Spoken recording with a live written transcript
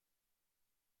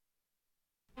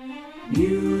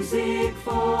Music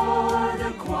for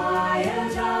the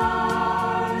quiet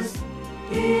hours.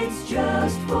 It's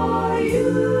just for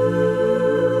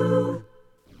you.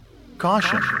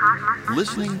 Caution.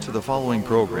 Listening to the following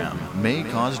program may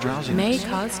cause drowsiness.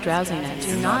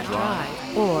 Do not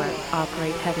drive or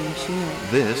operate heavy machinery.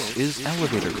 This is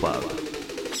Elevator Club.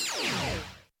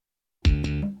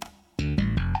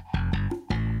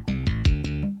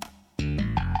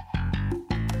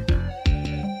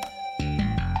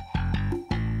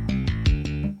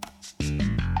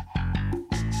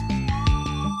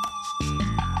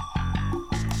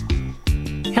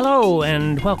 Hello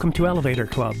and welcome to Elevator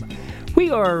Club.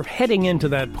 We are heading into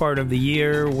that part of the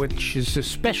year which is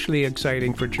especially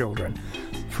exciting for children.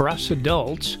 For us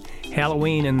adults,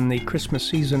 Halloween and the Christmas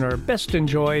season are best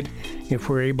enjoyed if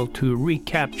we're able to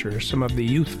recapture some of the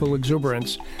youthful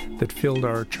exuberance that filled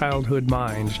our childhood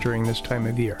minds during this time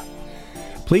of year.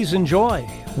 Please enjoy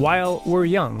While We're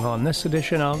Young on this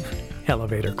edition of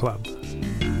Elevator Club.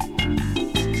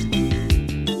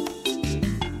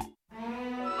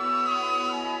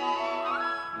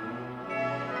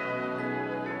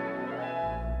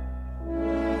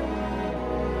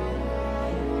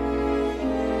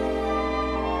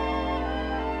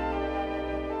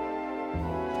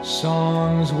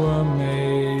 Songs were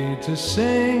made to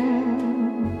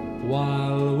sing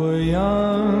while we're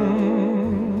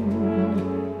young.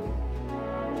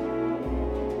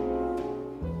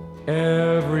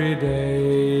 Every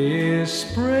day is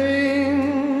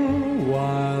spring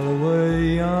while we're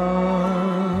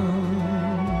young.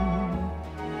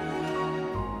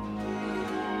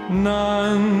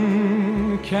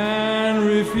 None can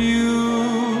refuse.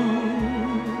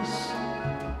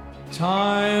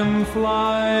 Time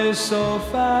flies so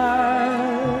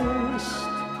fast,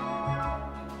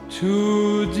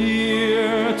 too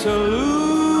dear to lose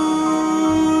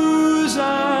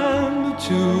and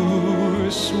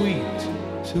too sweet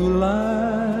to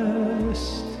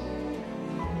last.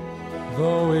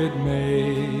 Though it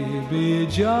may be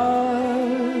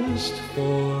just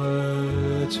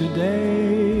for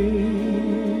today,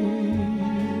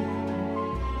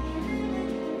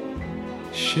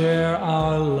 share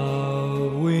our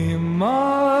love we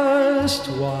must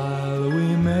while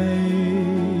we may.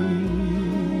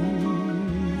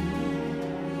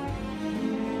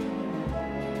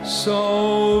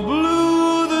 So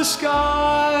blue the skies,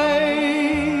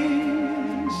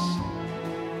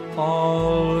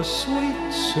 all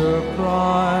sweet surprise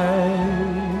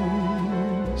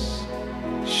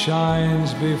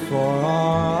shines before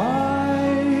our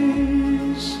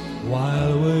eyes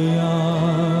while we're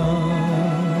young.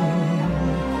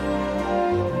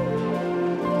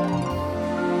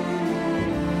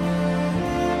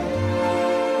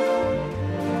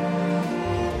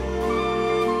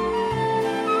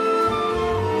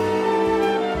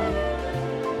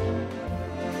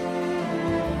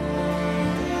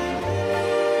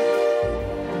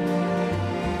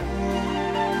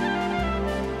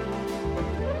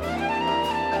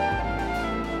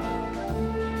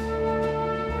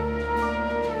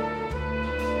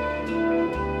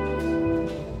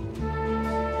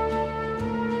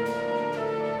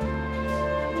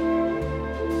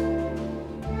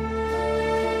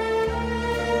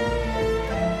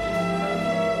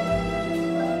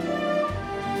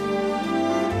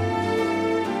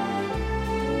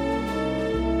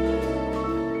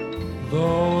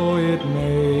 Though it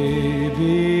may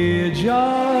be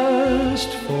just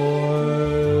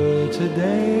for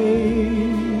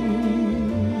today,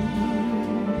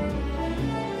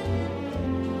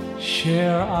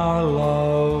 share our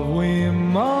love we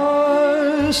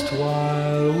must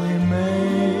while we may.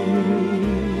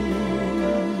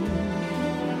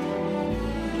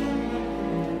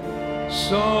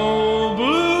 So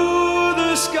blue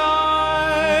the skies,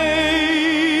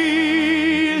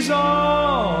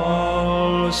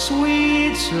 all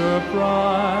sweet surprise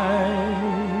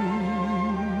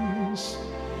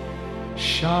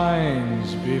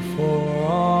shines before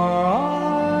our eyes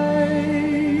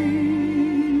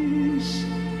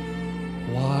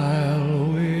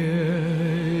while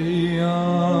we're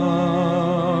young.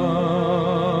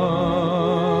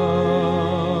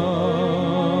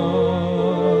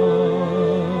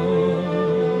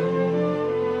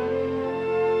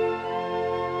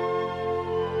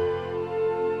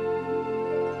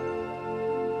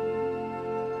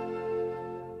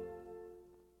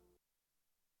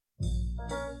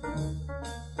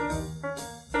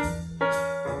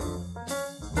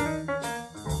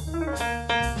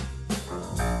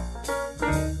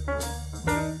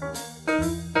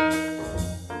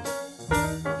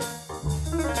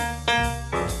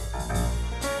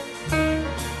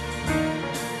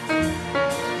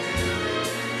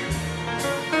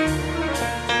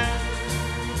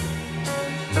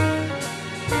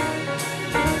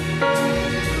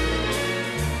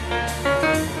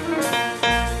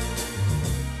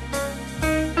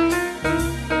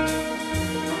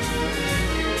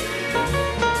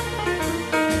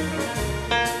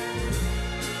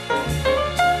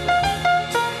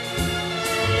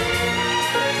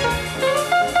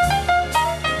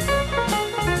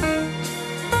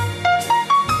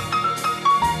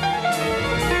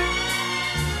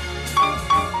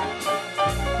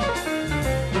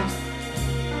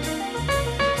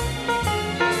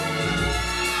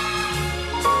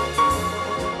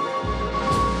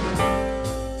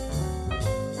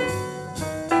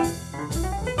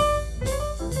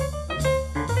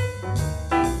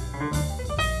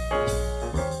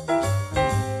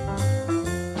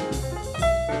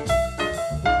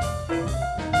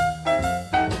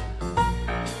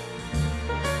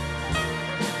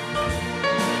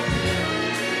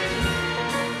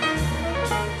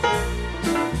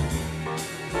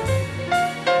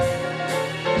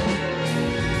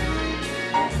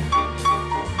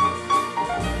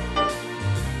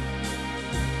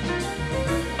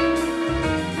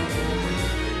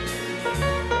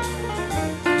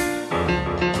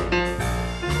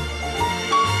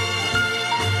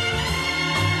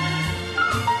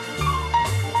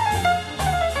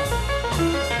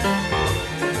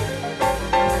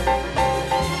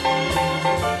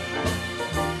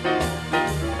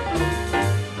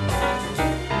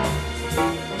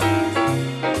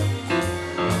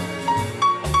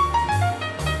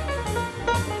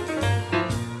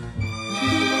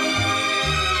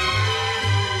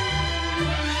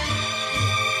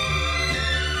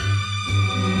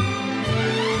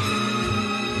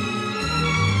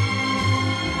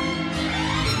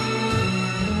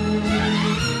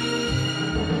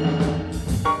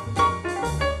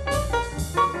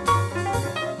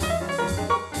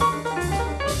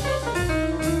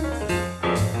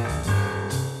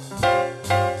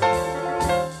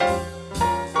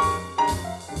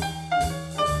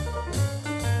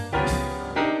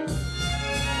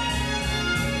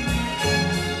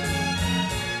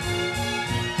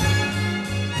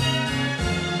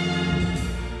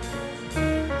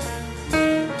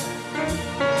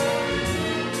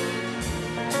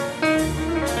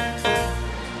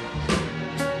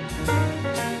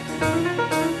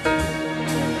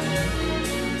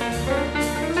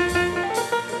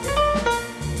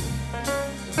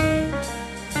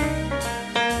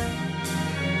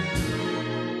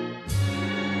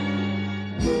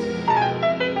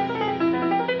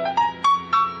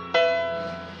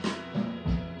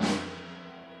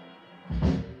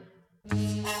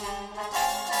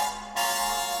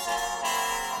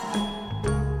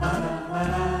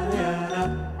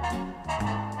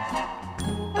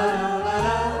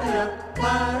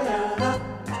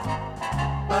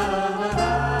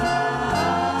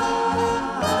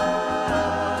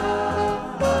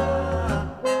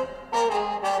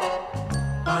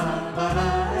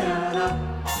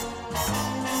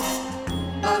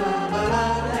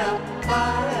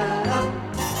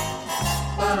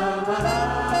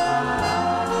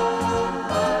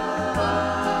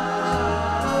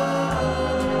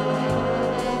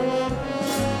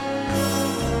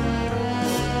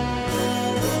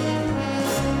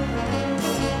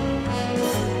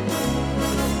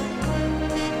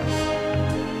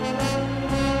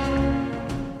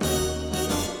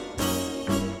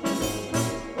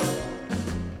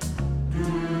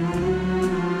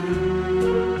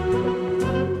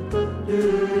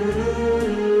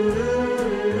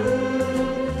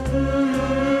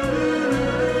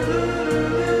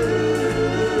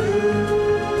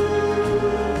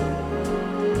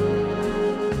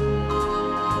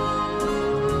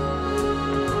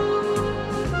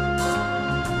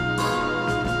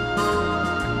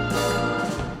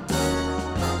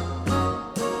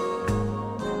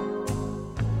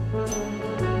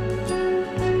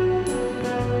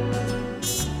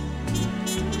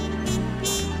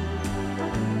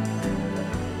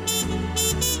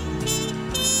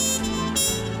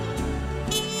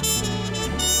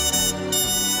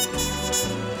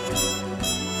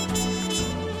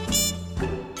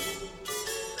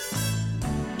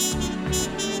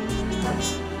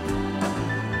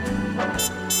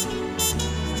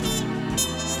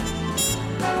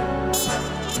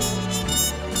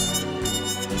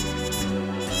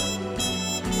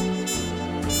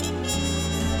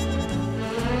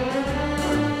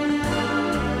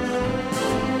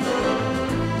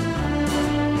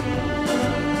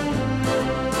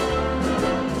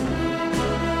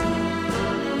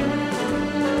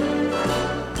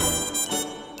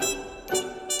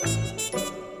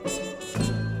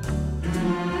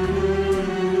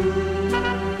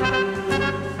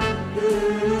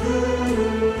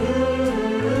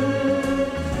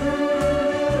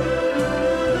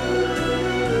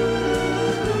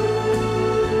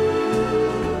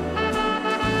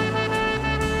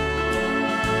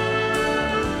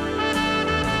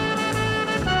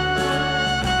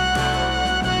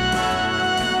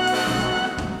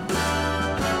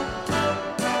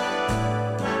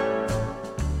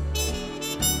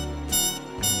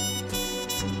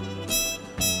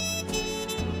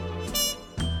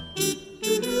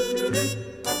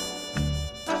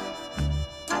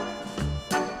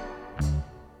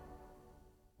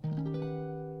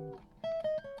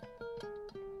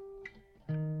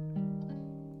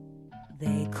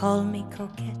 They call me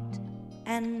coquette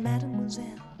and mademoiselle,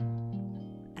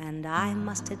 and I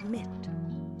must admit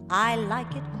I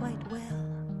like it quite well.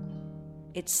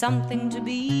 It's something to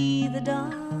be the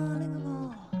darling of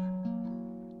all,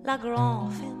 la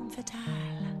grande femme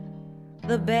fatale,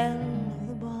 the belle of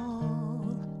the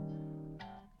ball.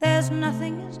 There's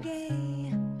nothing as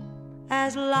gay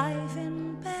as life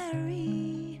in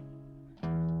Paris.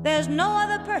 There's no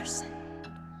other person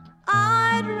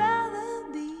I'd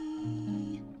rather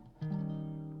be.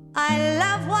 I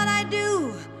love what I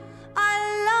do, I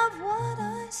love what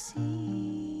I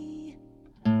see.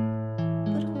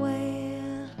 But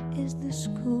where is the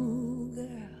schoolgirl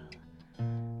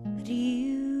that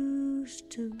used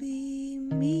to be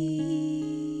me?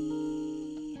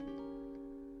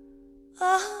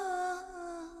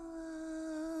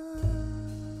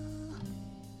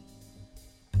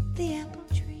 The apple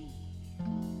tree,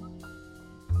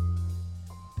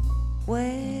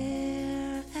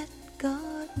 where at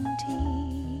garden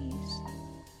teas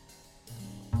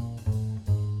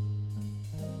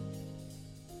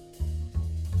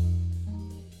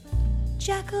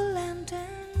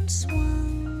jack-o'-lantern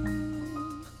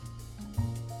swung,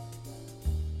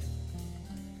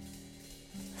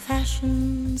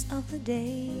 fashions of the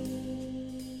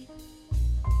day,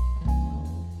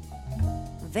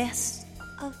 vests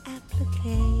of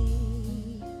applique,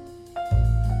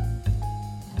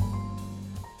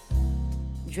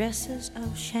 dresses of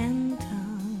shantung.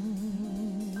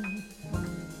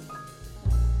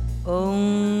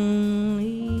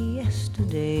 Only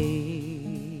yesterday,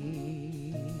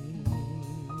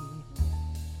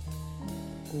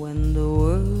 when the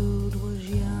world was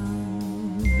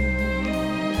young,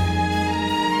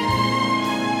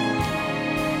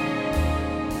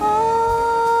 all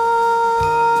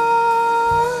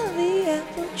the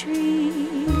apple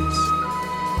trees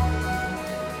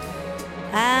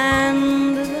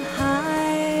and the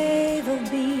hive of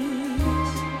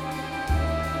bees,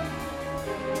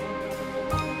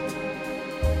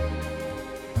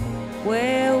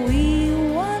 where we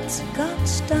once got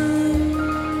stung,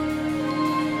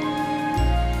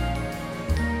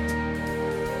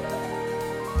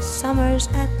 summers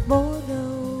at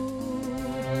Bordeaux,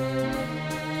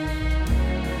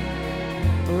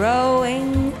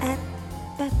 rowing at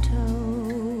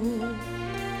bateau,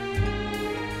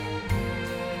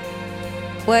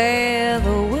 where the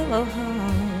willow hung,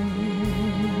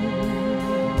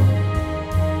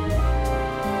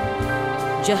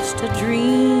 just a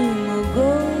dream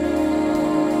ago.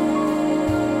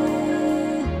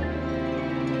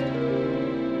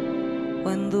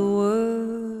 When the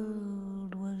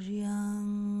world was young.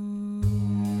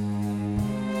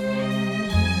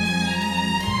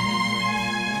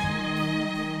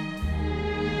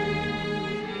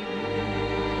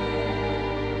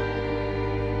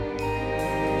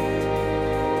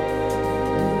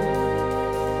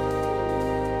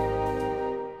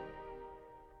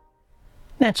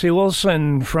 Nancy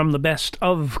Wilson from the Best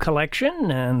Of collection,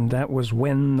 and that was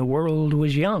When the World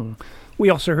Was Young. We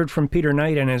also heard from Peter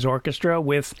Knight and his orchestra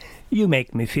with You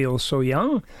Make Me Feel So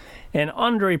Young, and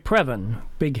Andre Previn,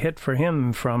 big hit for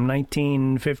him from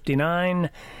 1959,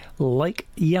 Like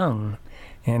Young.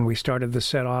 And we started the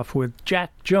set off with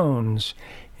Jack Jones,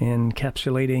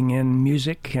 encapsulating in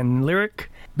music and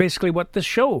lyric basically what this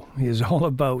show is all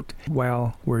about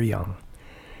while we're young.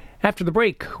 After the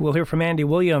break, we'll hear from Andy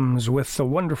Williams with The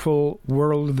Wonderful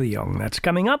World of the Young. That's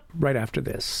coming up right after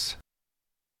this.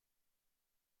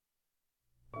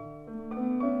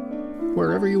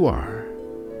 Wherever you are,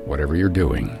 whatever you're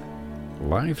doing,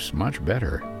 life's much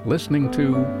better listening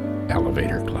to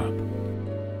Elevator Club.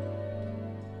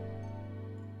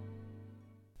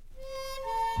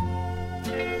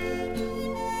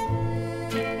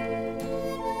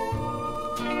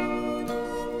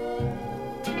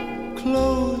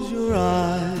 Close your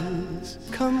eyes,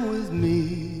 come with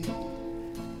me,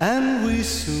 and we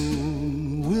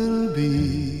soon will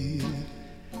be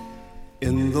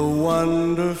in the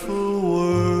wonderful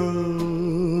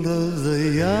world of the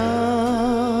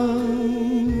young.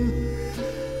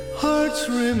 Hearts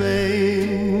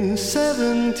remain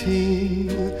 17,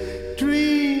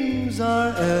 dreams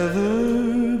are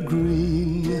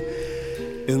evergreen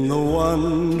in the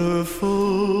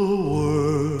wonderful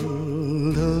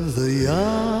world of the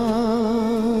young.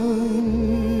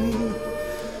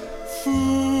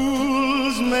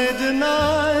 Fools may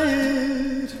deny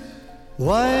it,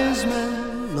 wise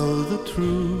men know the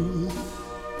truth.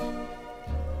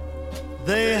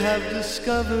 They have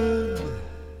discovered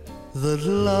that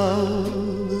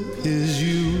love is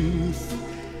youth.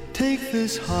 Take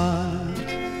this heart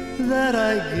that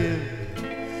I give,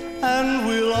 and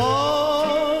we'll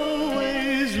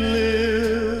always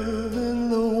live in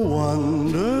the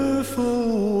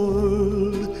wonderful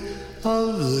world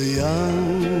of the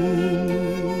young.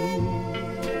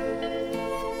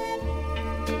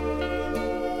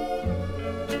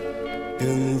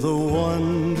 In the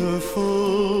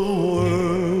wonderful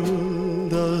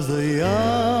world of the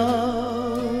young.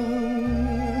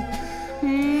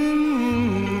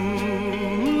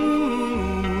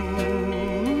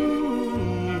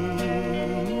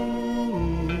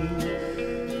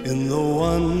 In the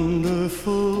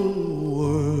wonderful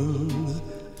world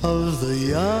of the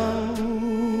young.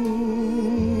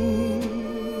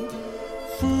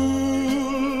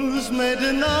 Fools may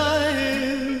deny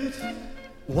it,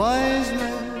 wise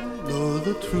men know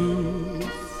the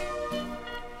truth.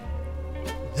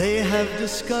 They have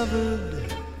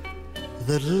discovered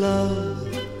that love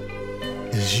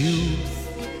is youth.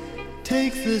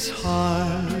 Take this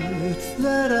heart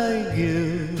that I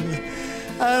give,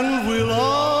 and we'll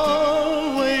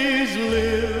always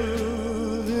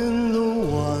live in the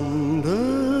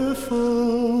wonderful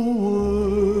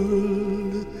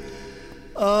world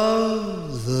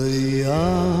of the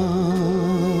young.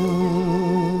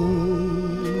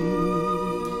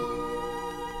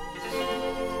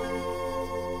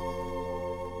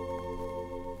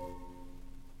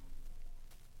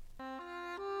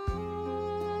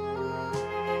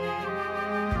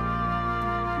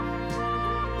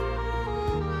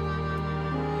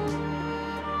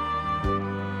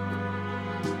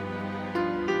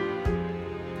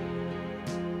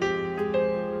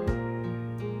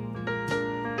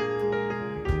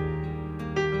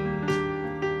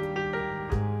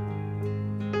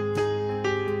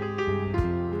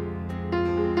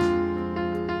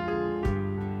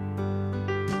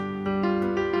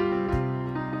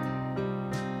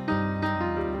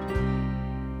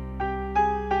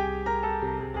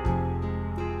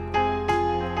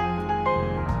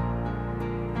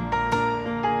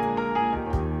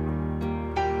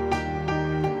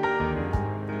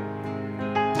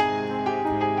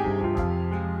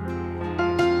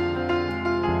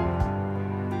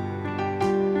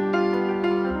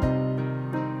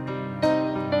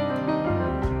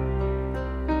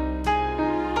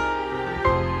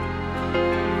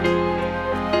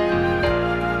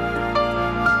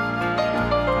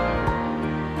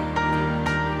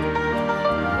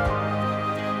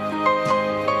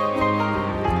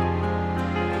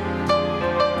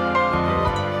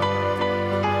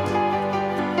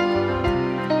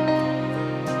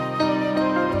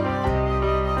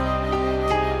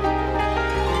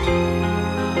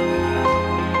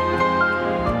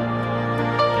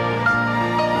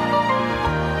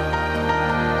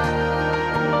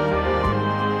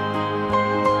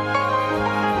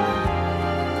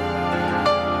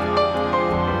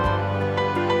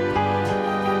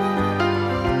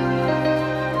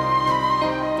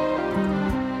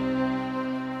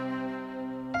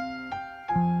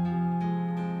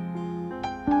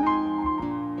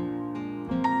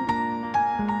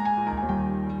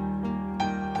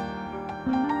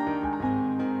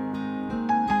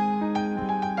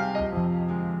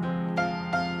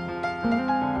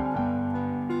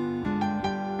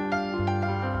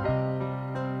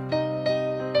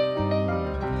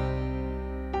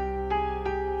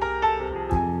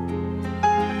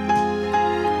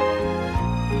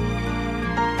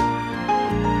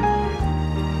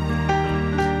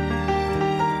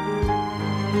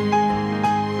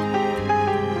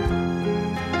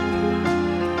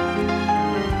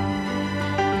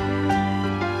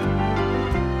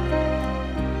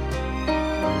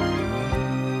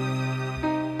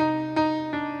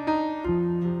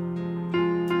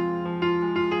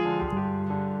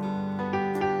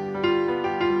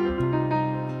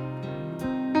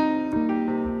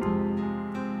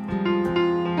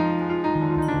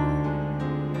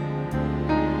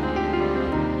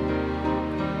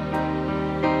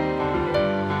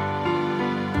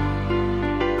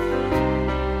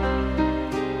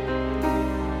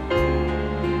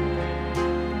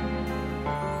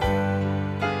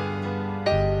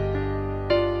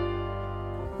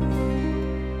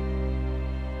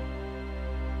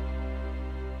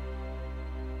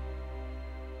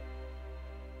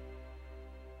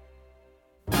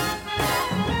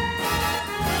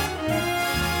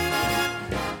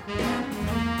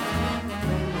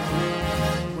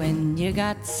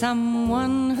 got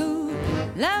someone who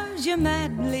loves you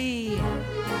madly,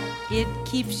 it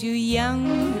keeps you young.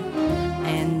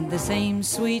 And the same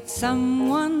sweet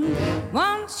someone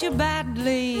wants you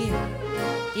badly,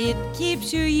 it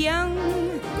keeps you young.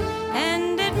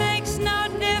 And it makes no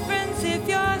difference if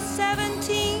you're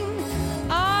 17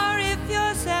 or if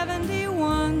you're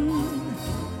 71.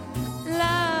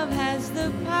 Love has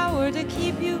the power to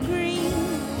keep you green,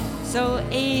 so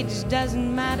age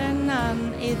doesn't matter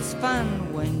none. It's fun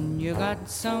when you got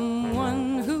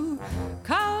someone who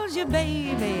calls you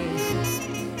baby,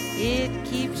 it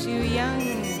keeps you young.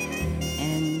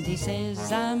 And he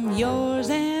says I'm yours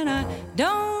and I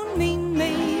don't mean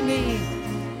maybe,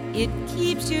 it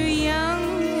keeps you young.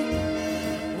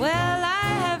 Well, I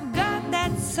have got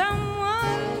that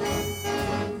someone,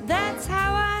 that's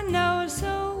how I know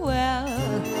so well.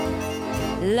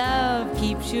 Love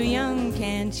keeps you young,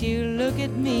 can't you look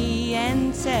at me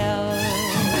and tell?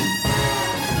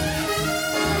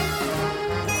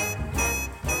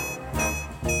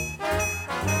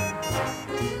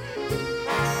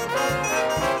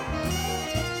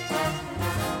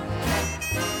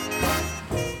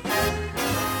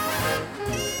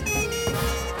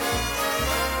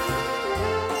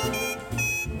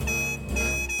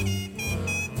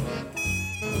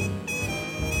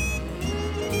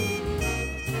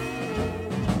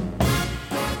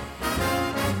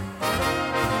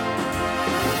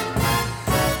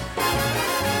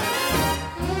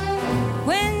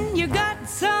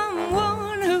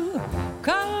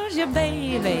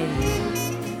 Baby,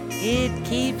 it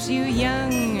keeps you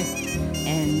young.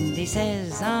 And he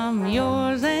says I'm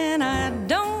yours and I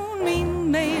don't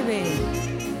mean maybe,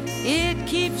 it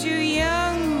keeps you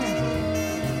young.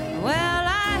 Well,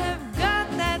 I have got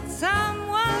that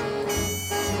someone,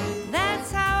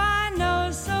 that's how I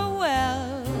know so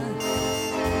well.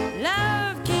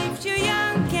 Love keeps you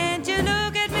young, can't you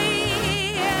look at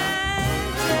me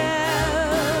and tell?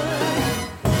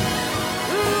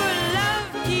 Ooh, love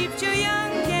keeps you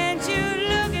young, can't you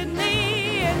look at me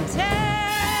and tell?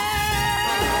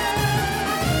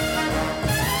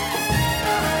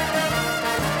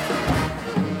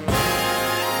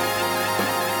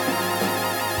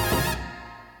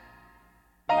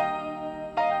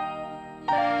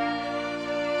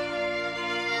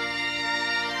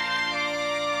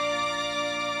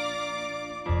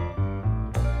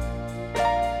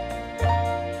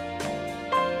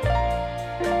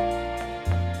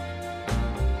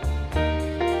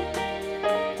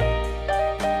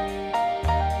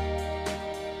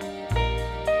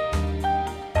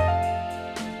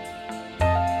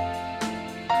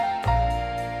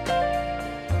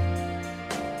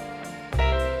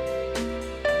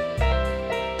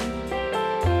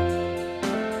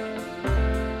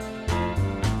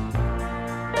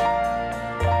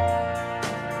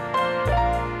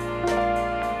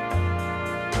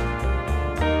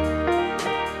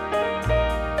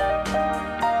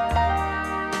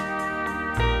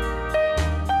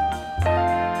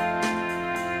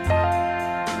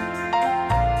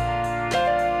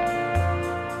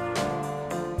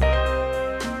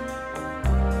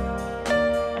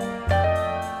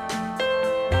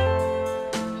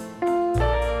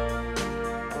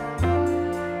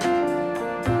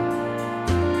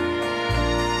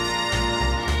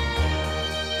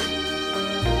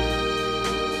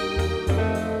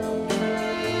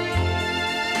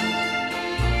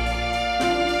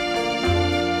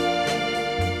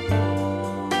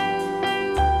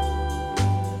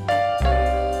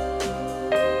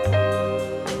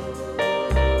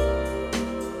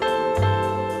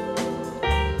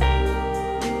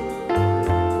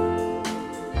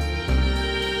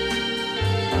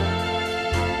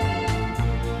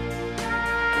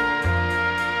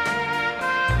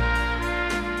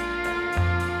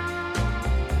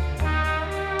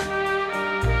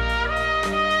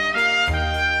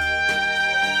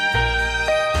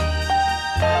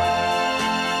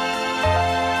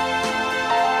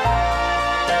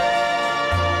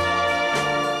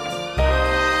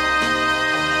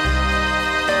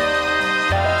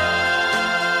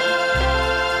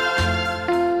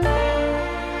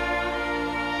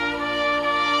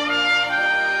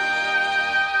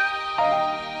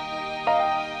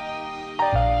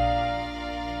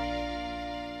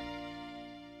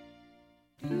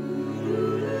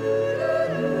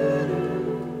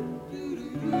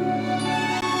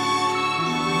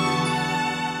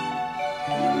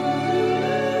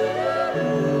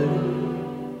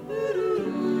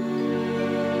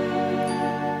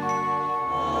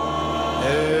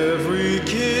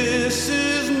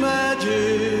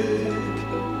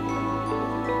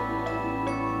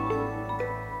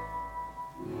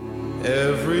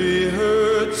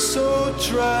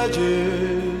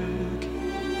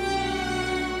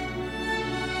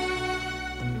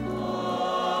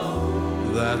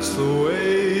 That's the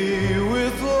way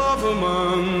with love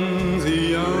among the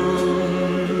young.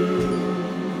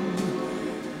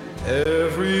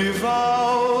 Every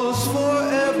vow's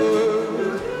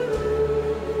forever,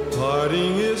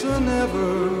 parting is a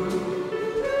never.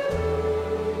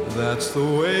 That's the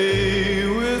way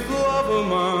with love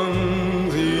among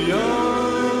the young.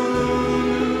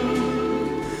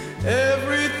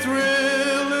 Every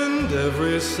thrill and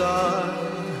every sigh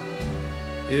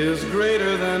is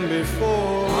greater than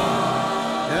before,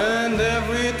 and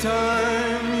every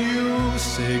time you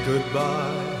say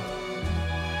goodbye,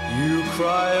 you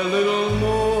cry a little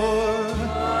more.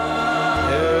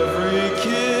 Every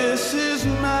kiss is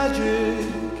magic,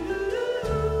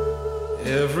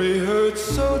 every hurt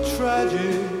so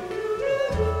tragic.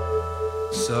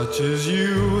 Such is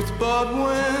youth, but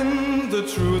when the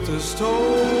truth is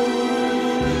told,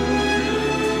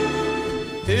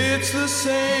 it's the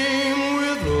same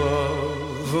with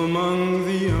love among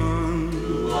the young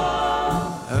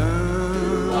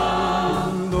and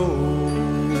old.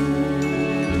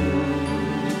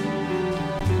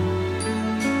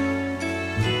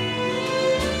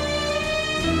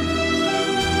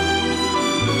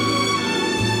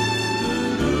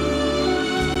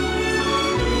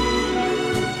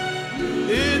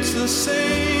 It's the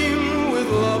same with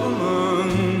love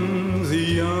among the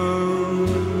young.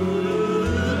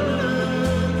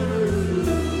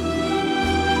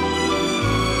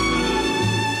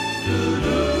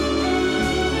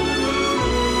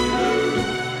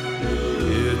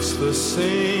 It's the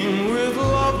same with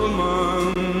love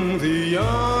among the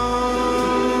young.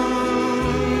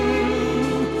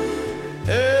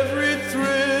 Every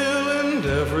thrill and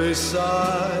every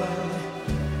sigh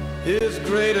is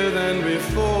greater than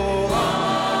before,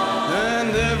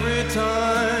 and every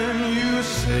time you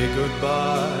say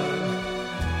goodbye,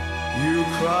 you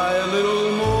cry a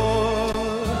little more.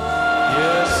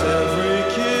 Yes, every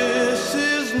kiss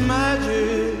is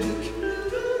magic,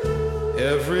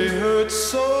 every hurt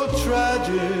so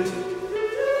tragic.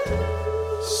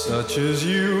 Such is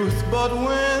youth, but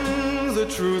when the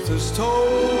truth is told,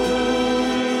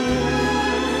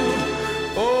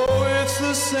 oh, it's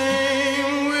the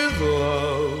same with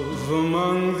love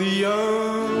among the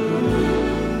young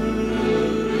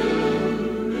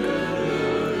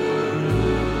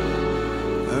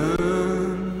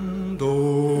and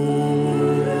old.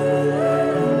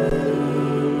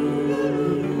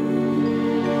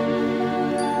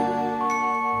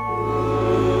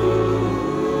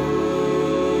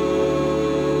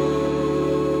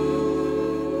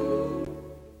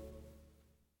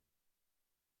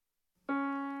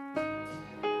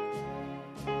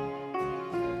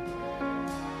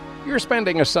 You're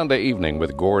spending a Sunday evening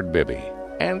with Gord Bibby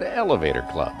and Elevator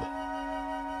Club.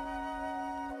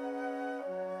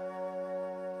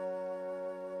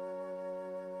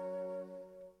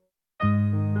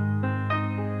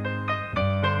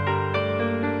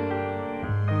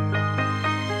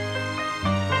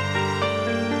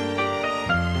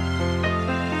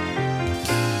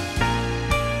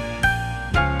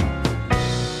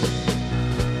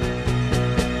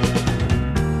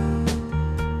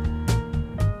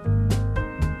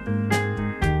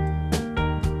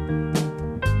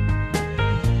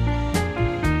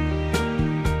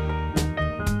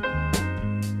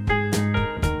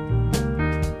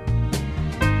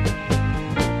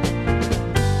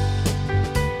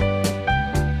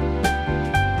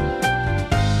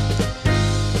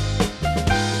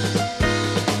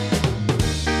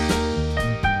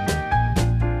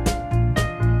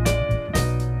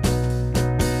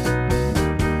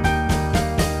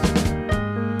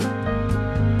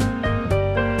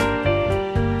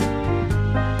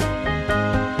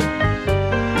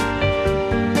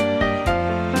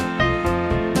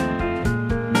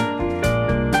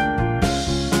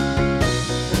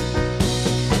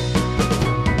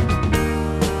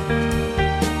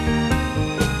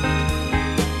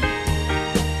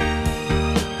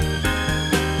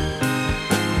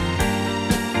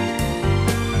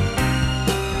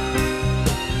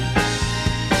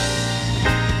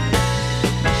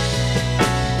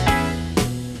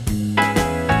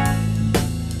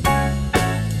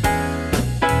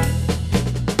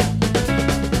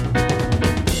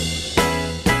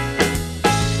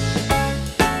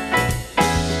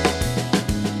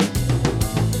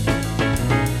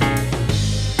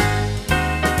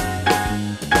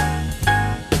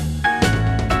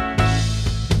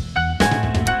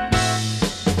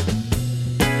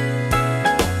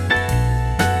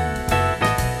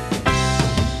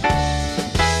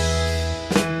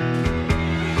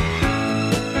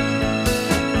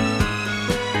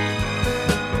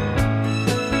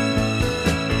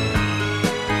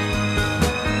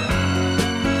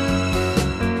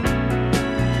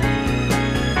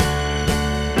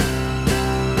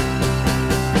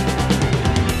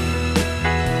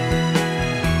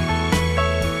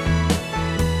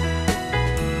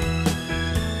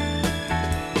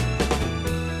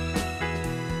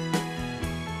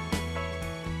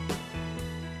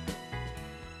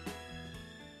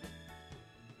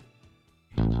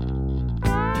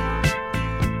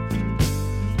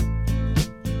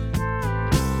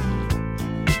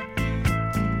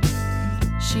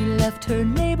 left her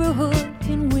neighborhood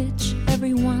in which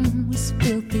everyone was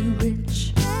filthy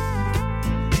rich.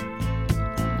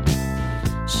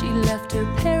 She left her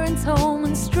parents' home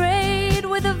and strayed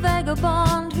with a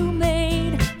vagabond who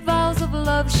made vows of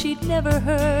love she'd never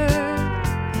heard,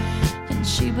 and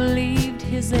she believed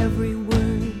his every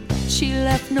word. She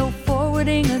left no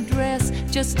forwarding address,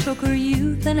 just took her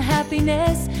youth and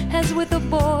happiness, as with a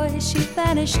boy she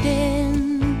vanished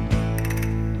in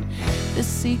the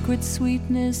secret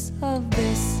sweetness of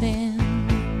their sin.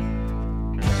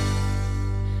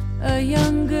 A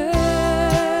young girl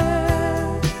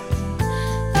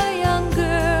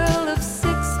of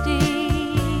 60,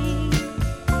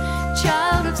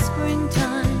 child of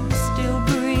springtime, still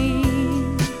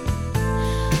green,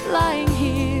 lying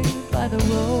here by the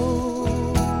road.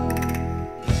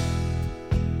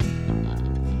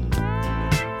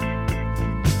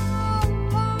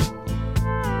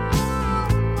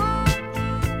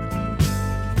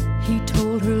 He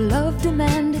told her love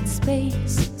demanded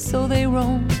space, so they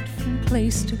roamed from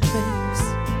place to place.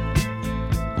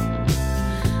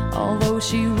 Although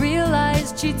she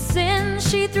realized she'd sinned,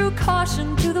 she threw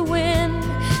caution to the wind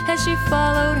as she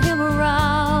followed him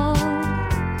around,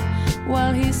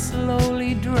 while he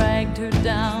slowly dragged her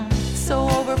down. So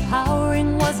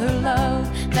overpowering was her love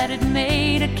that it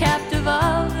made a captive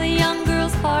of the young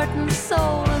girl's heart and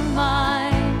soul and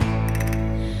mind.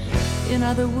 In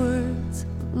other words,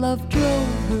 love drove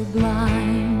her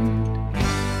blind.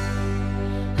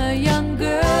 A young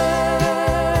girl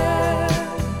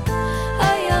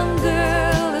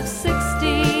of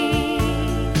 60,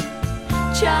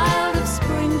 child of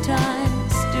springtime,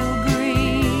 still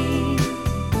green,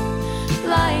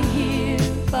 lying here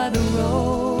by the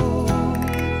road.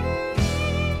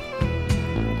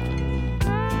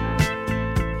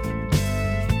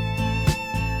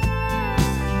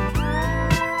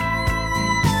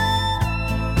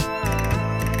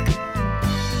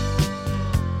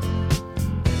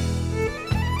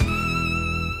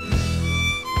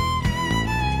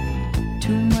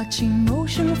 Too much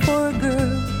emotion for a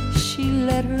girl, she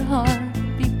let her heart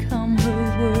become her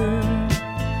world.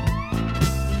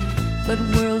 But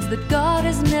worlds that God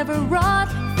has never wrought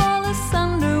fall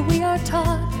asunder, we are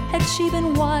taught. Had she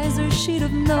been wiser, she'd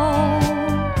have known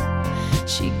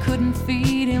she couldn't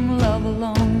feed him love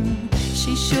alone.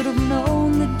 She should have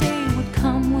known the day would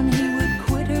come when he would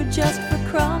quit her just for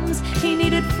crumbs. He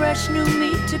needed fresh new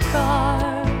meat to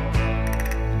carve,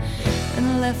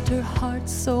 and left her heart,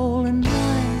 soul, and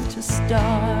mind to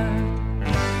starve.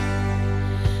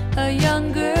 A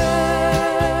young girl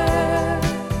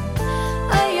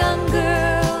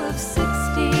of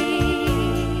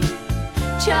 60,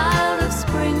 child of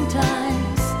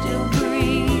springtime, still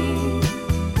green,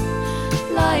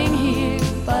 lying here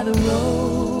by the road.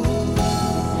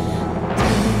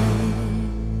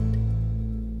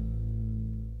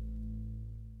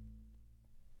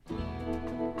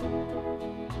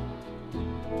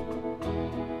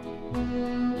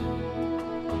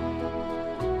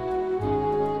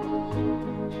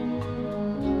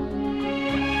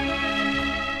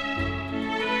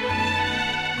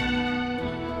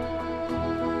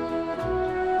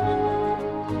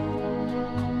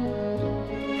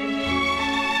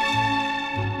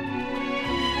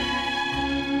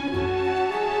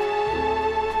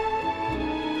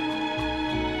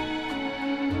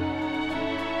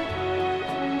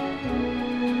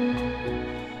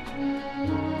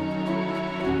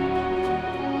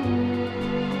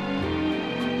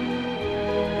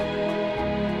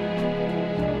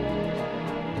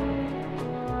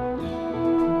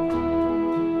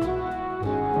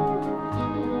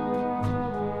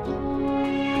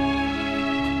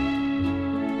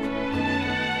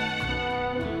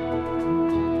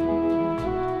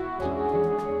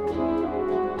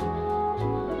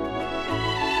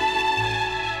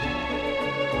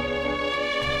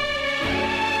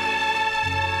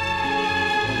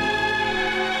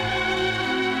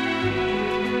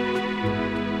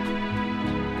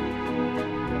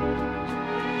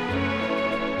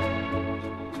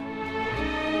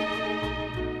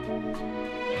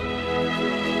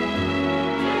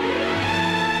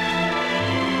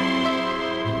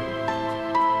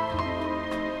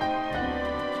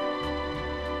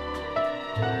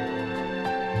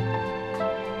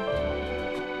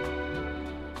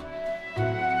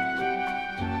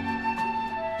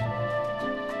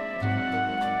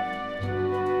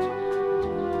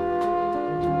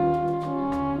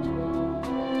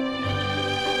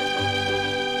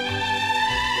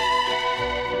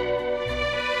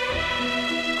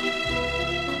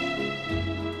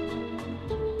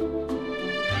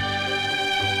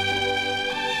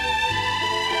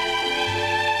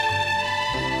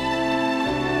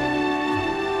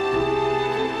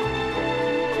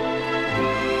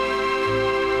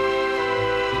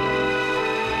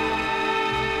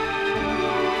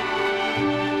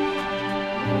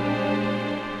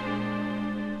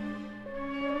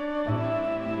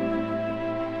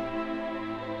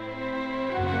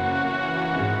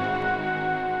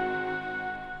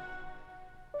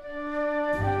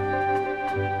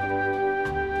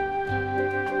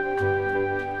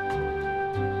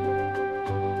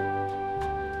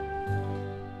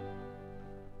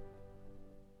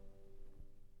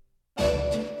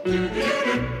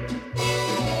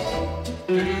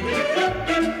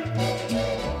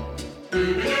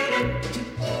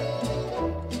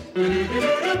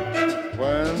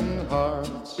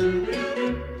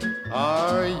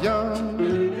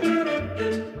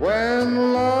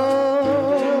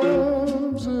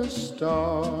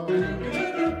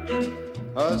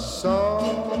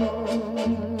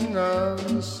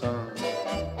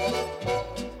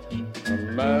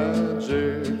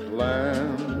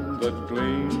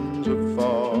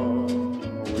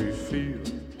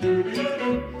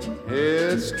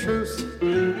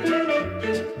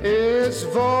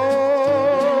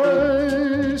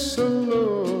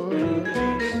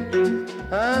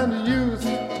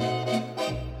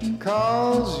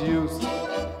 calls youth,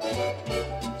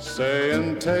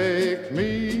 saying, take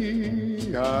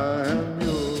me, I am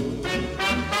yours.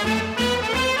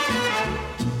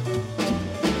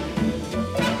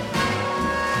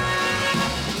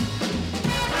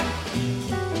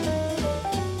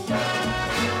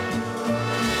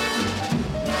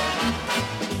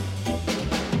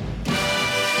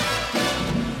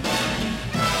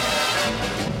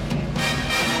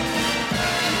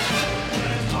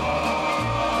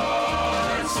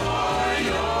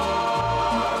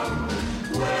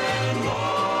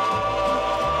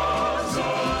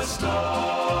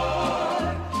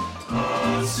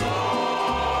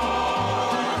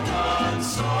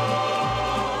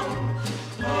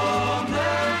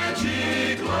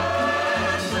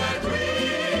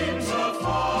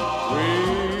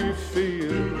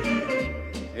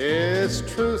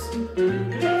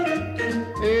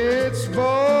 Its voice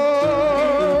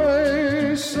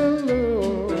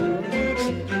alone,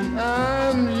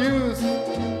 and youth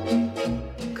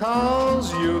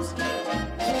calls youth,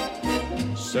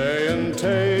 saying,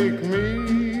 take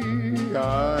me,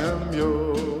 I am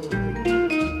yours.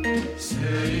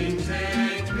 Saying,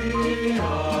 take me, I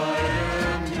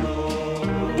am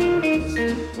yours.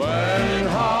 When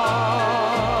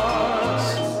hearts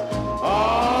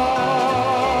are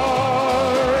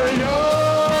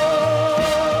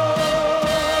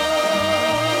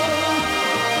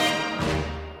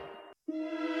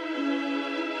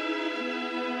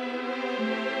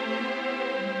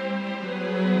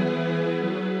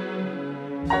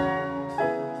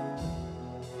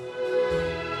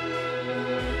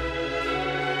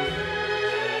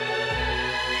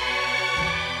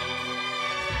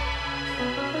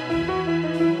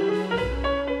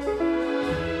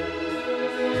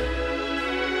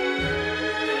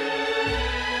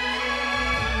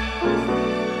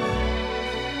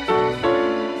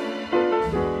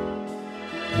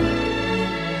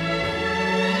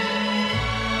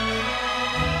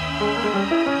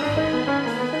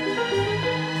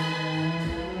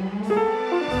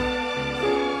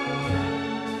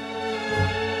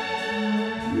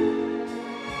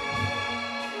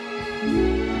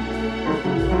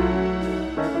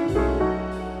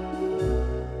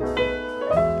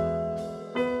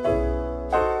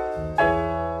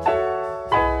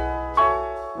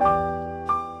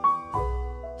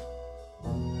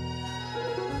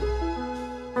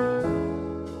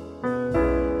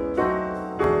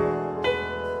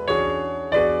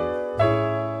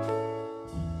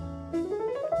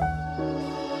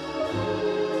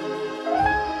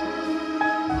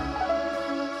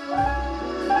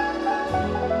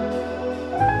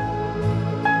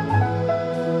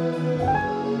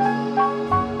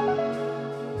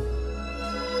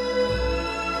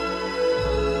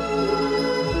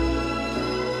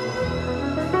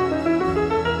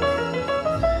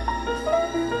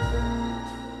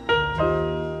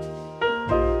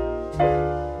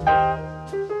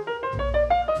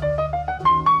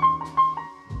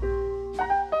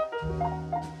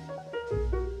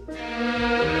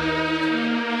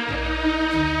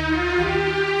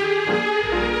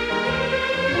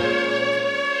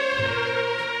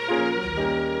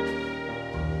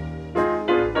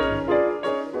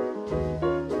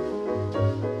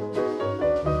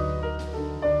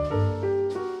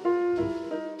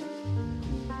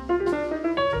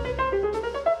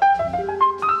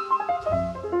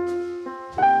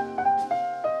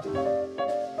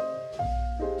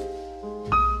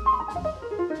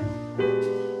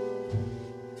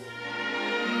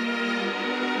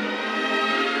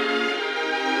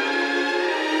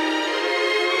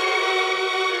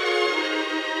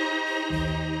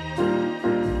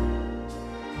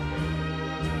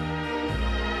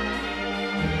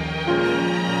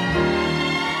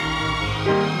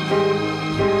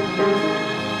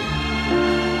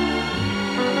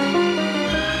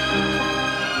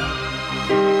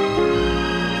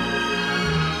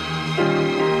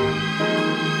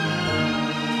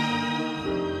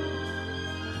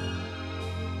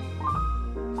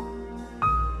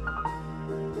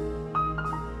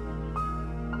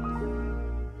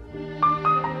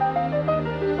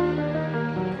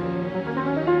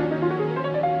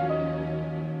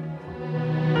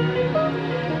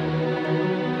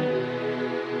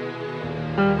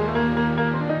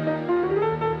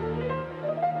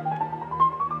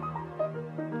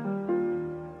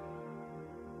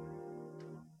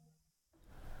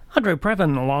Andre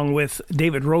Previn, along with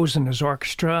David Rose and his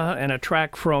orchestra, and a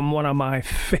track from one of my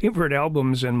favorite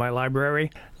albums in my library,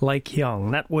 Like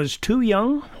Young. That was Too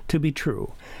Young to Be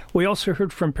True. We also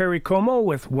heard from Perry Como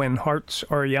with When Hearts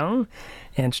Are Young,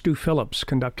 and Stu Phillips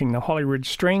conducting the Hollywood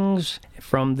Strings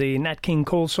from the Nat King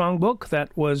Cole songbook. That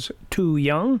was Too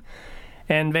Young.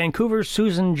 And Vancouver's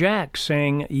Susan Jack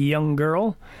sang Young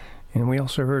Girl. And we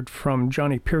also heard from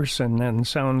Johnny Pearson and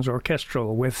Sounds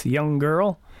Orchestral with Young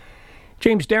Girl.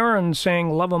 James Darren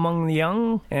sang Love Among the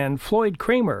Young, and Floyd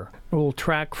Kramer, an old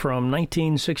track from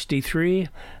 1963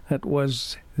 that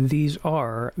was These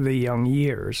Are the Young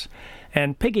Years.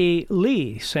 And Peggy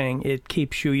Lee sang It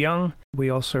Keeps You Young.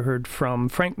 We also heard from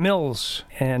Frank Mills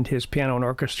and his piano and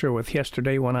orchestra with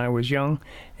Yesterday When I Was Young.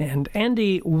 And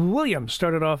Andy Williams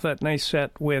started off that nice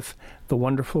set with The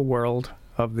Wonderful World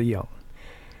of the Young.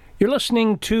 You're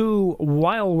listening to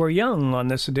While We're Young on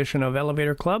this edition of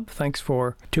Elevator Club. Thanks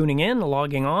for tuning in,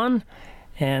 logging on.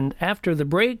 And after the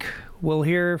break, we'll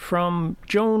hear from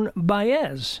Joan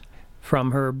Baez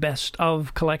from her Best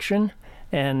Of collection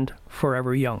and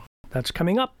Forever Young. That's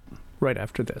coming up right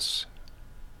after this.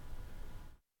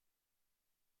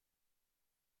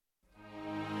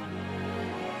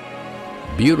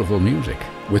 Beautiful music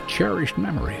with cherished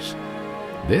memories.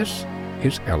 This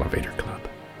is Elevator Club.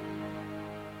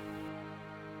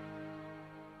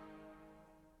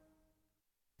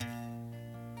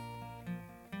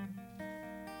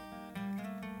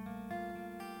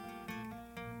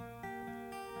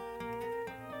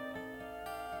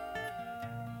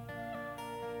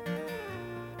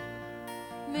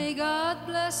 May God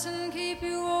bless and keep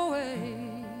you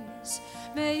always.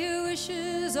 May your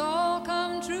wishes all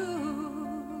come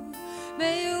true.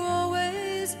 May you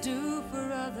always do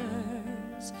for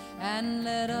others and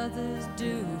let others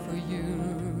do for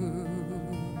you.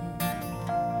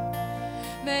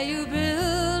 May you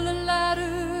build a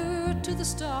ladder to the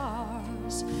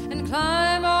stars and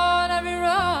climb on every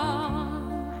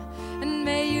rung, and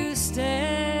may you stay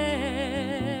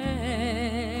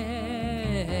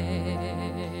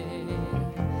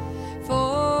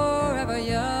forever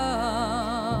young.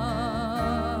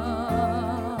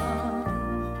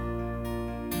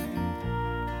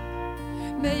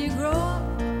 May you grow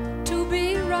up to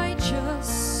be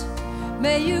righteous.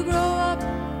 May you grow up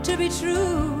to be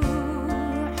true.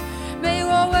 May you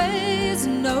always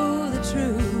know the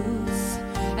truth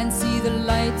and see the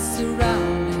light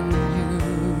surrounding you.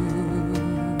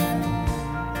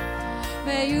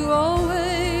 May you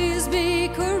always be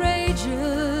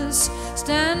courageous,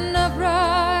 stand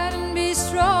upright and be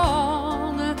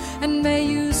strong, and may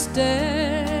you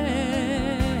stay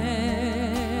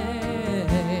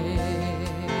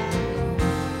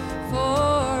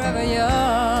forever young.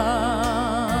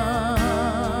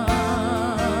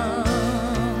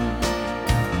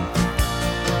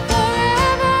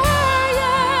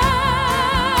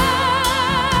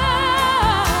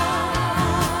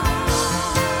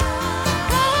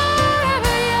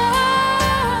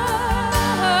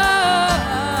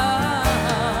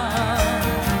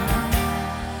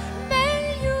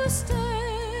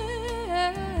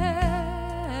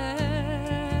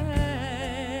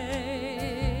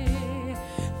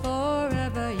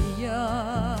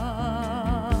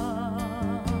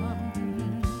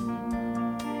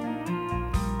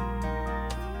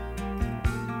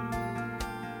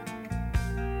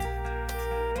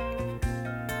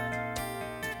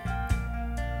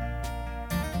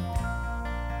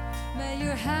 May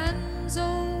your hands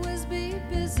always be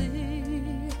busy.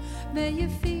 May your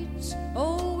feet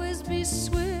always be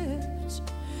swift.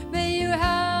 May you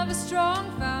have a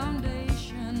strong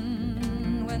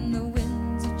foundation when the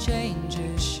winds of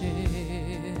changes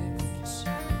shift.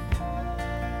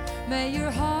 May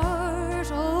your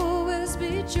heart always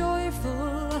be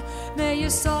joyful. May your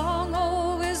song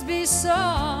always be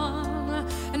sung,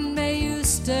 and may you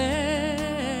stay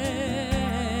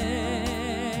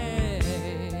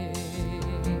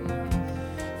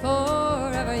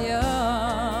forever young.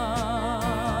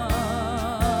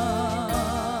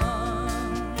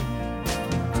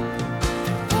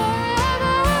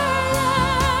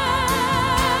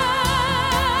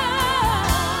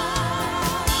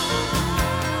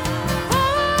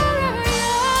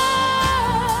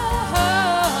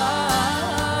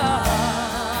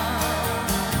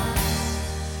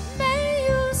 May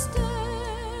you stay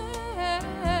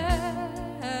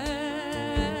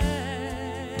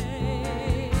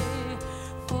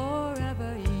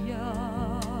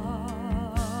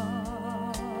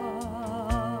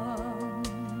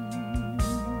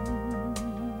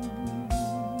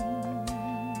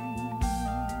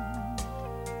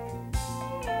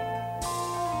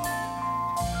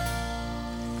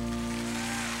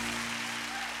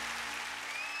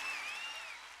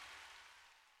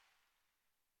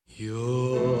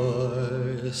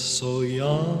You're so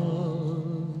young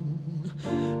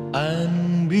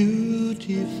and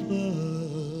beautiful,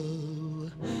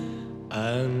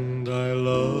 and I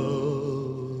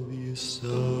love you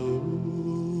so.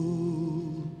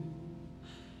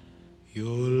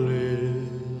 Your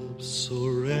lips so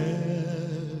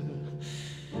red,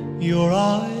 your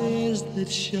eyes that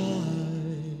shine,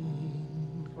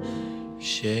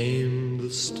 shame the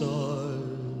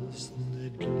stars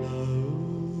that glow.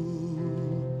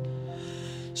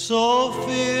 So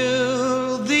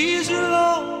fill these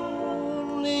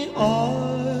lonely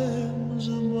arms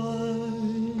of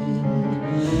mine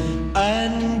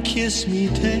and kiss me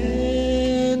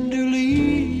tenderly.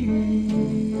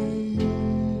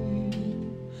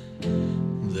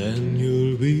 Then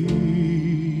you'll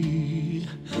be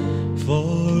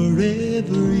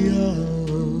forever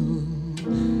young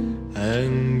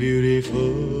and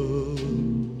beautiful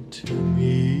to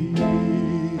me.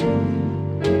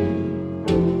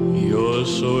 You're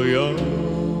so young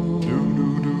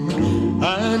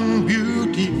and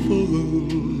beautiful.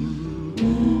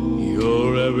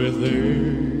 You're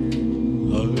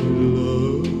everything I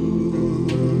love.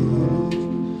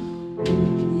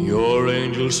 Your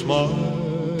angel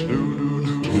smile,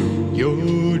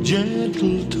 your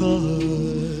gentle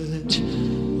touch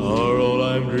are all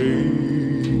I'm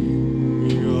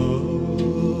dreaming of.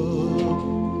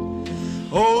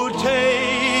 Oh,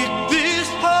 take this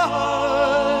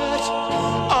heart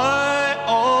I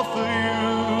offer you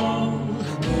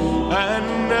and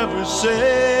never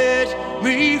set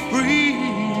me free.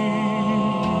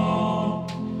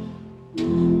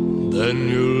 Then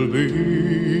you'll be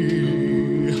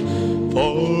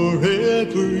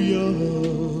forever young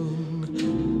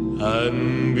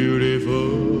and beautiful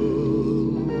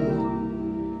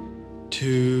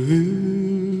to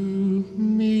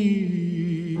me.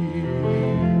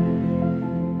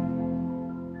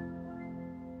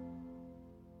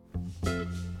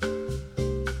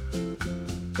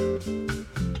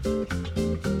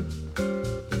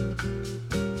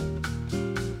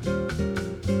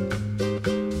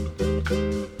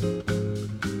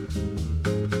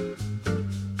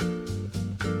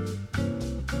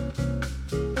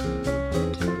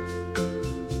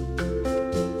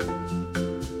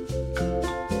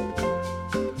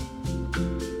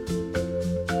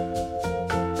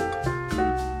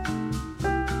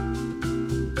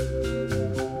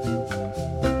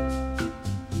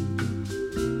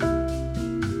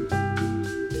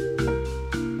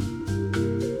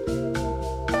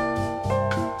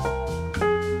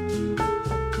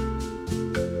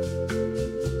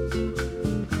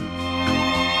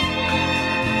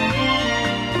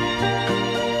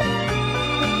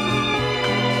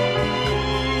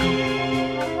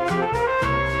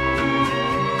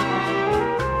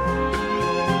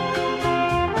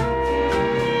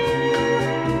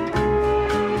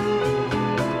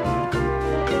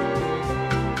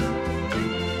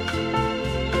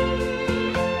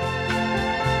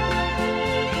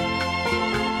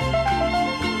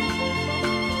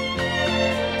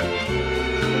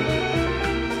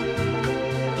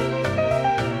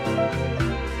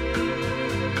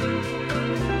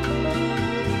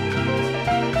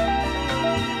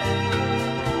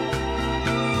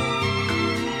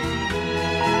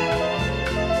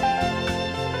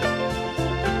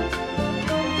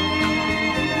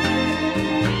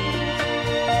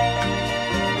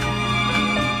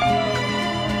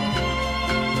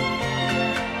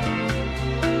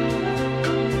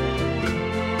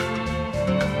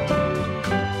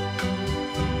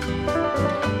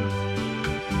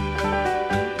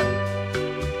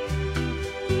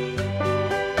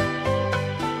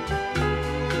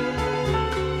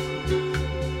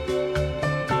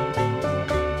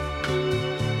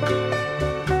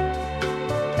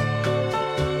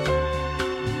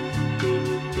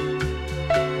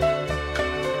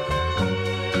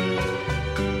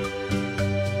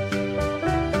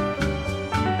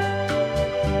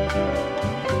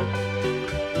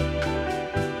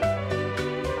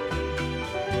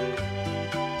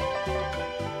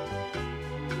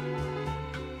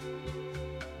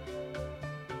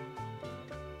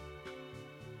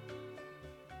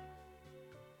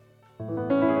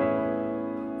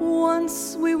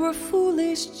 Once we were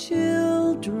foolish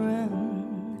children,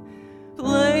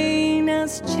 playing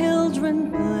as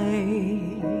children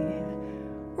play,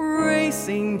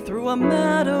 racing through a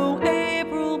meadow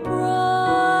April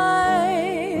bright,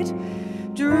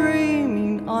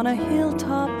 dreaming on a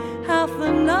hilltop half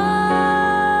the night.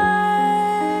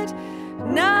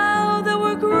 Now that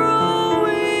we're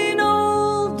growing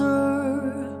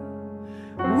older,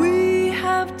 we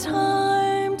have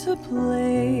time to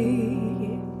play.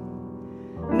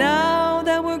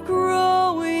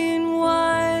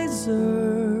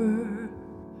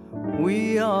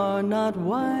 are not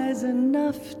wise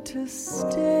enough to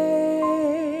stay.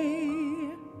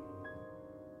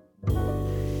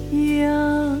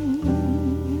 Young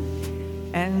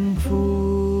and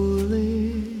foolish,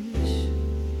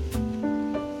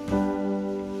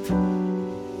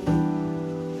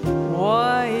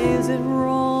 why is it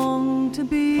wrong to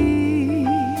be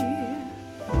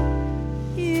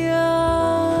young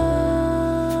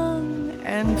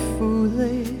and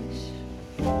foolish?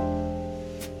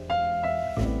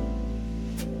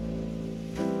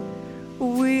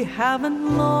 We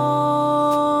haven't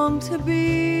long to be.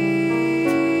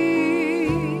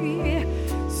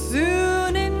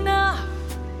 Soon enough,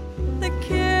 the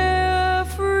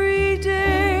carefree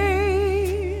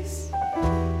days,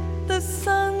 the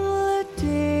sunlit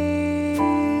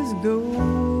days go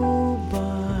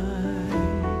by.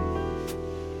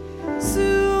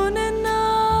 Soon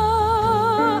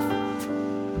enough,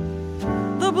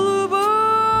 the bluebird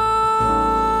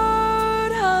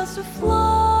has to fly.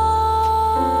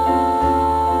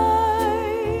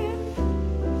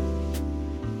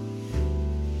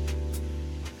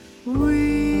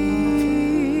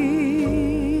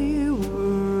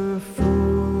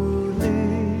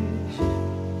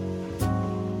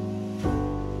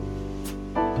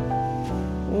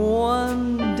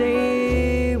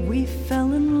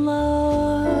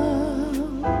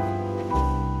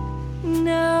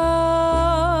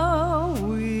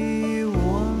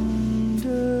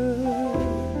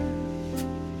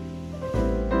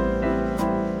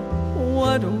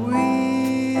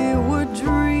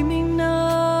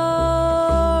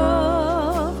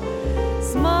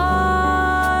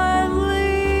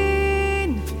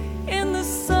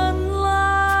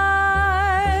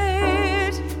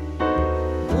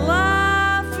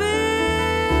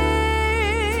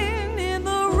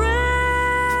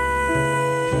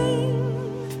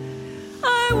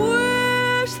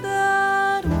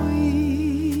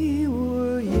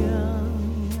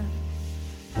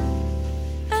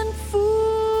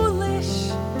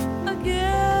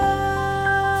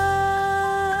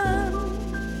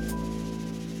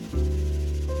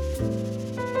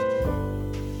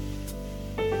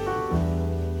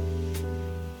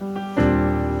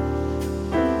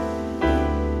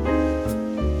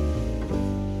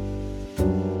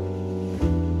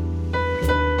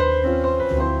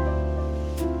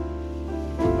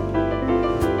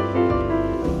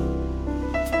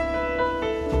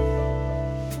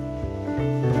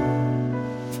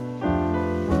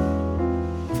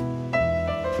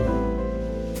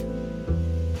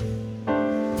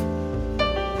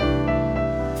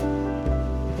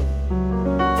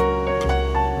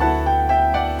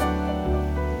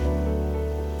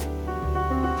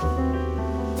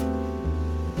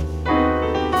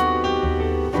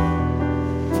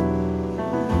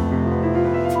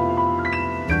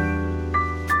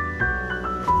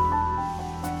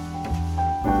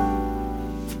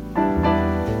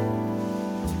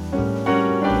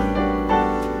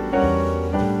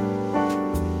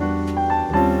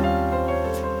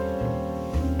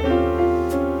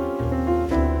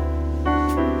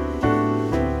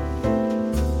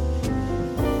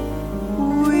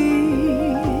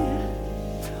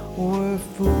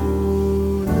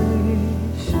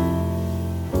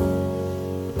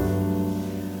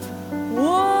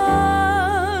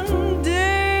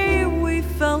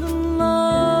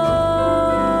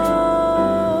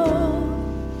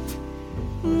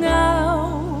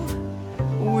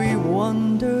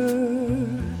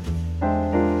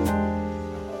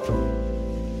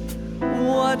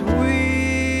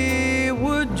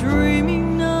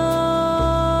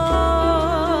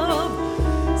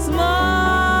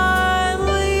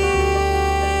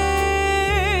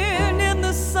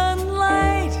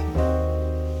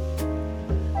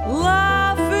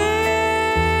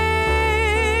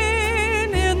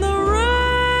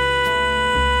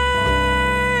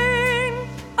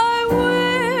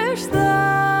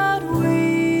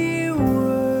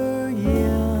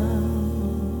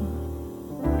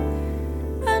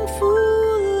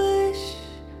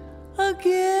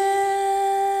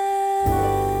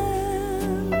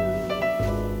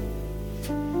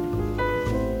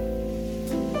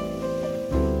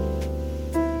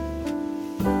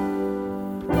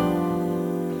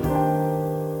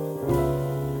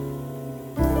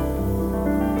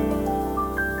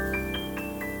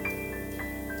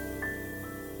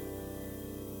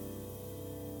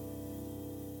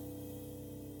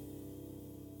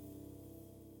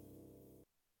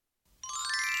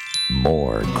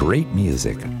 More great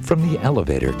music from the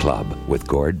Elevator Club with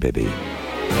Gord Bibby.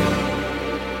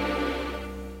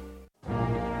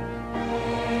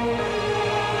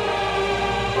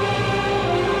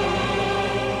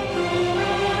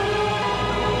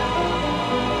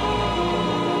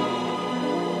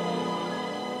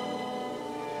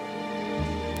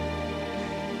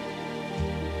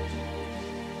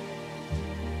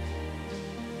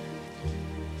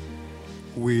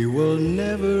 We will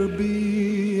never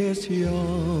be as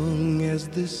young as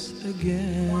this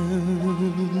again.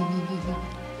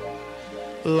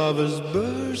 Love is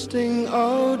bursting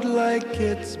out like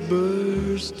it's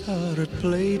burst out at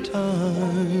playtime.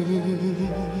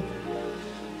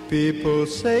 People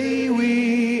say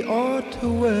we ought to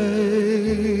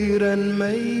wait and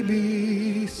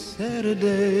maybe set a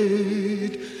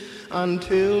date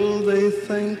until they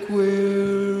think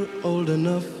we're old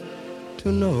enough to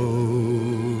know.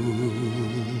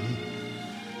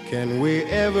 Can we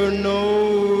ever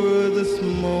know this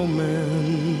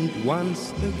moment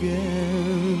once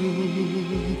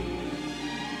again?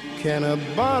 Can a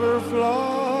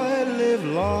butterfly live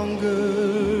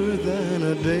longer than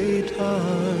a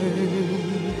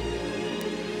daytime?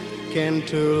 Can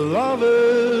two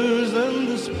lovers in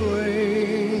the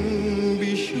spring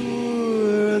be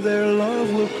sure their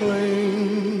love will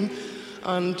cling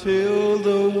until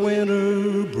the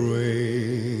winter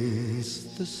brings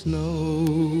the snow?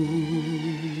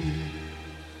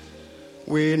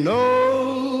 We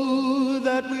know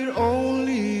that we're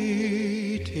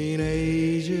only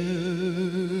teenagers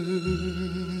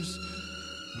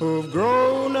who've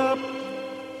grown up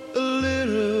a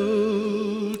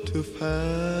little too fast.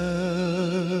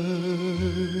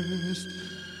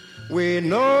 We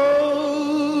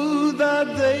know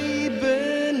that they've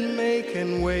been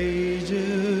making wagers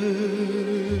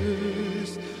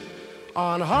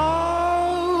on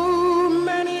how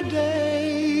many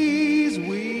days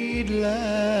we'd last.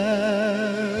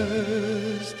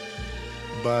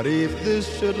 But if this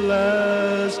should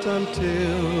last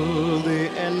until the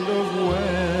end of when,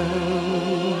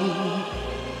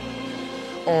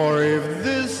 or if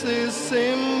this is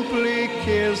simply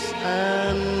kiss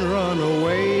and run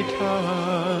away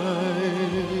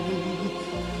time,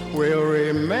 we'll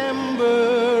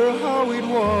remember how it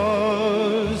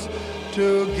was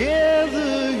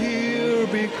together here,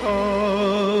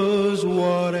 because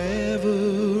whatever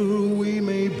we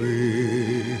may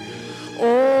be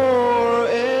or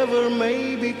ever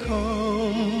may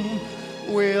become,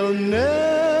 we'll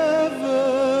never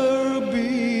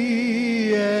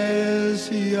be as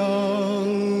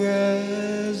young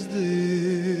as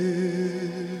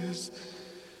this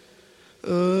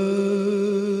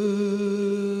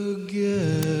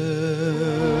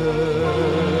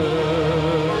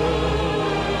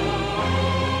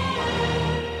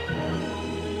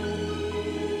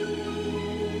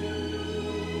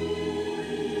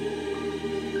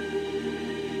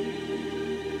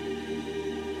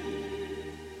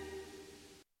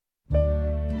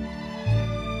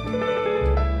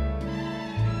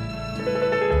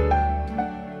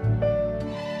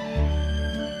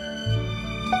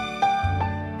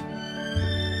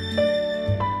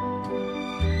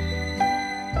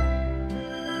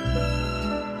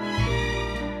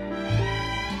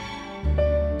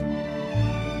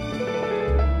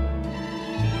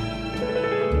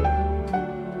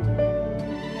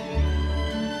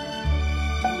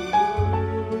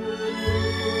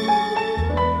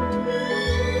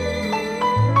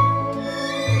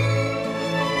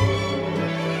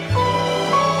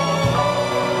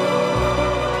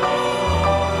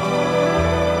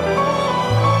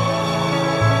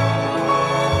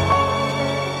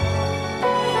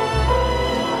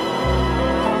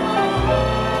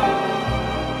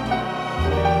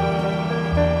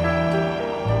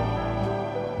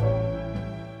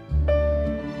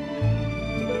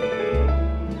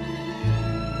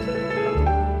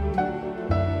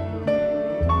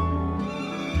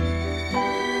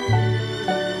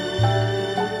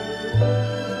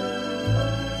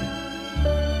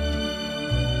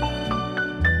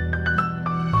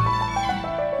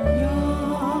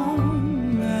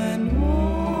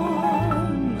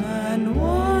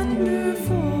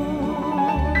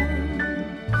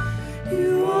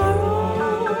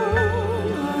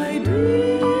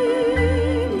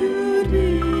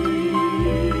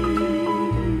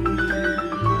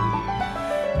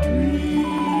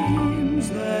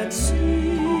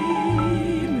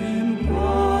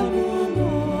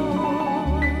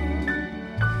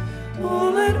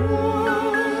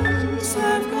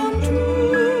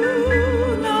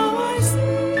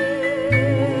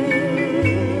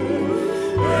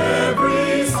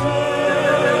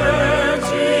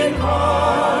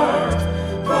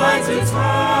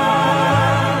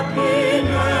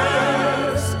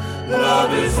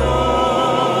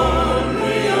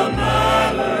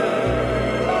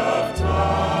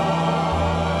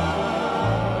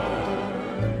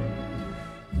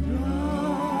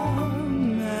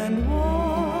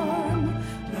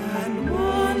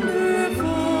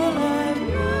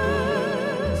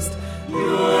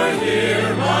You're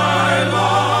here, my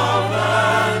love.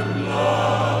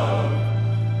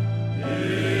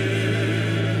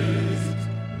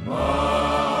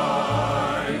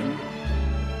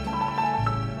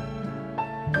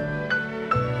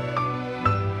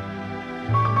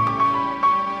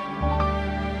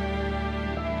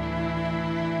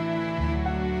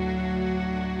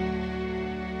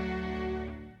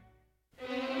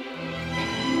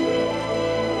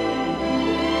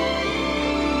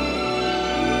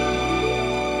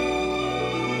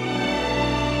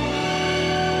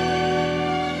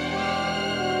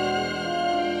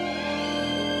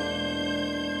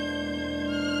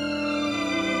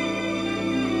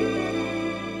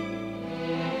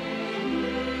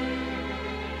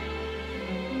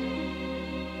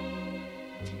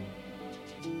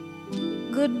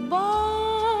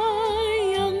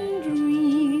 Goodbye, young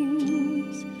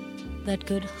dreams that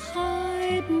could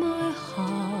hide my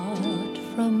heart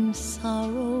from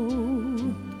sorrow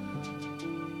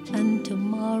and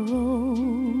tomorrow.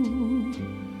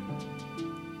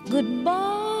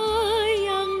 Goodbye,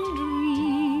 young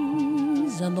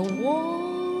dreams, and the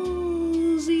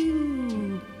walls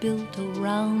you built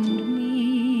around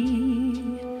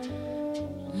me.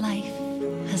 Life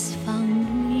has found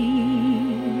me.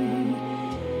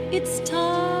 It's time,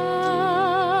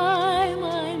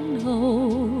 I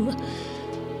know,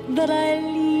 that I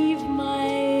leave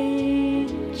my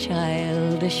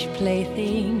childish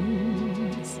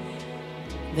playthings,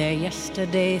 their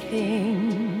yesterday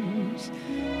things,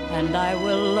 and I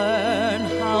will learn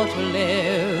how to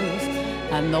live,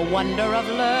 and the wonder of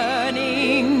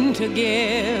learning to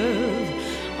give.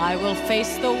 I will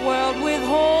face the world with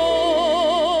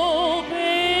hope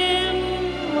in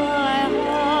my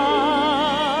heart.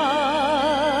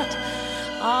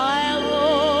 I'll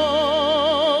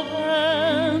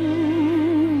open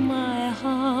my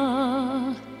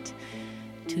heart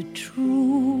to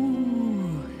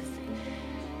truth,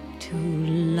 to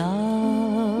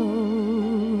love.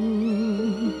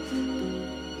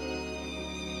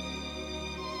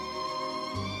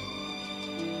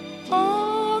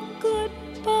 Oh,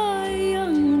 goodbye,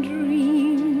 young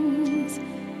dreams.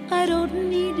 I don't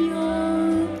need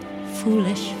your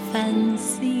foolish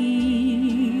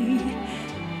fancy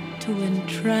to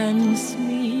entrance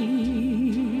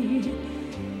me.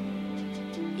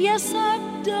 Yes,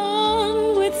 I'm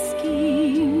done with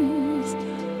schemes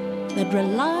that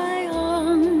rely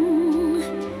on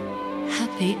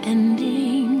happy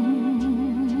endings,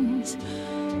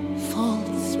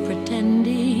 false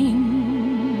pretendings.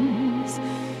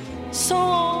 So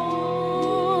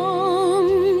on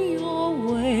your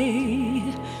way,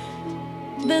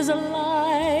 there's a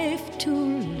life to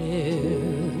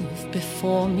live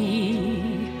before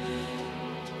me.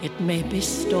 It may be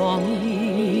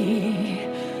stormy,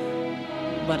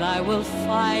 but I will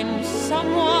find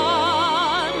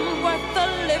someone worth the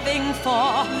living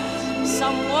for,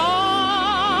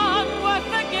 someone worth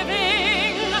the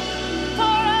giving.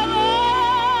 Forever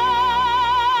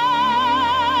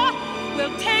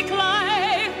we'll take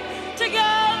life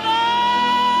together.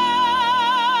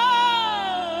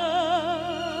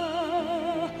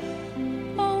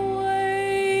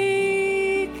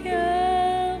 Awake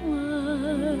am I,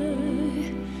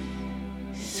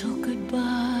 so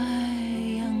goodbye,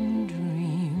 young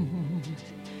dreams.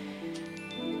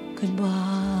 Goodbye.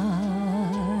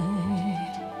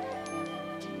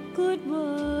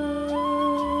 Goodbye.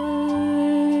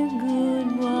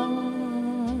 Goodbye.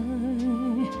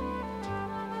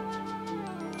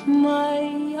 My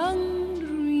young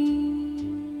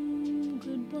dream.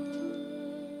 Goodbye.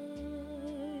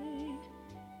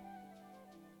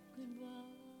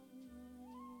 Goodbye.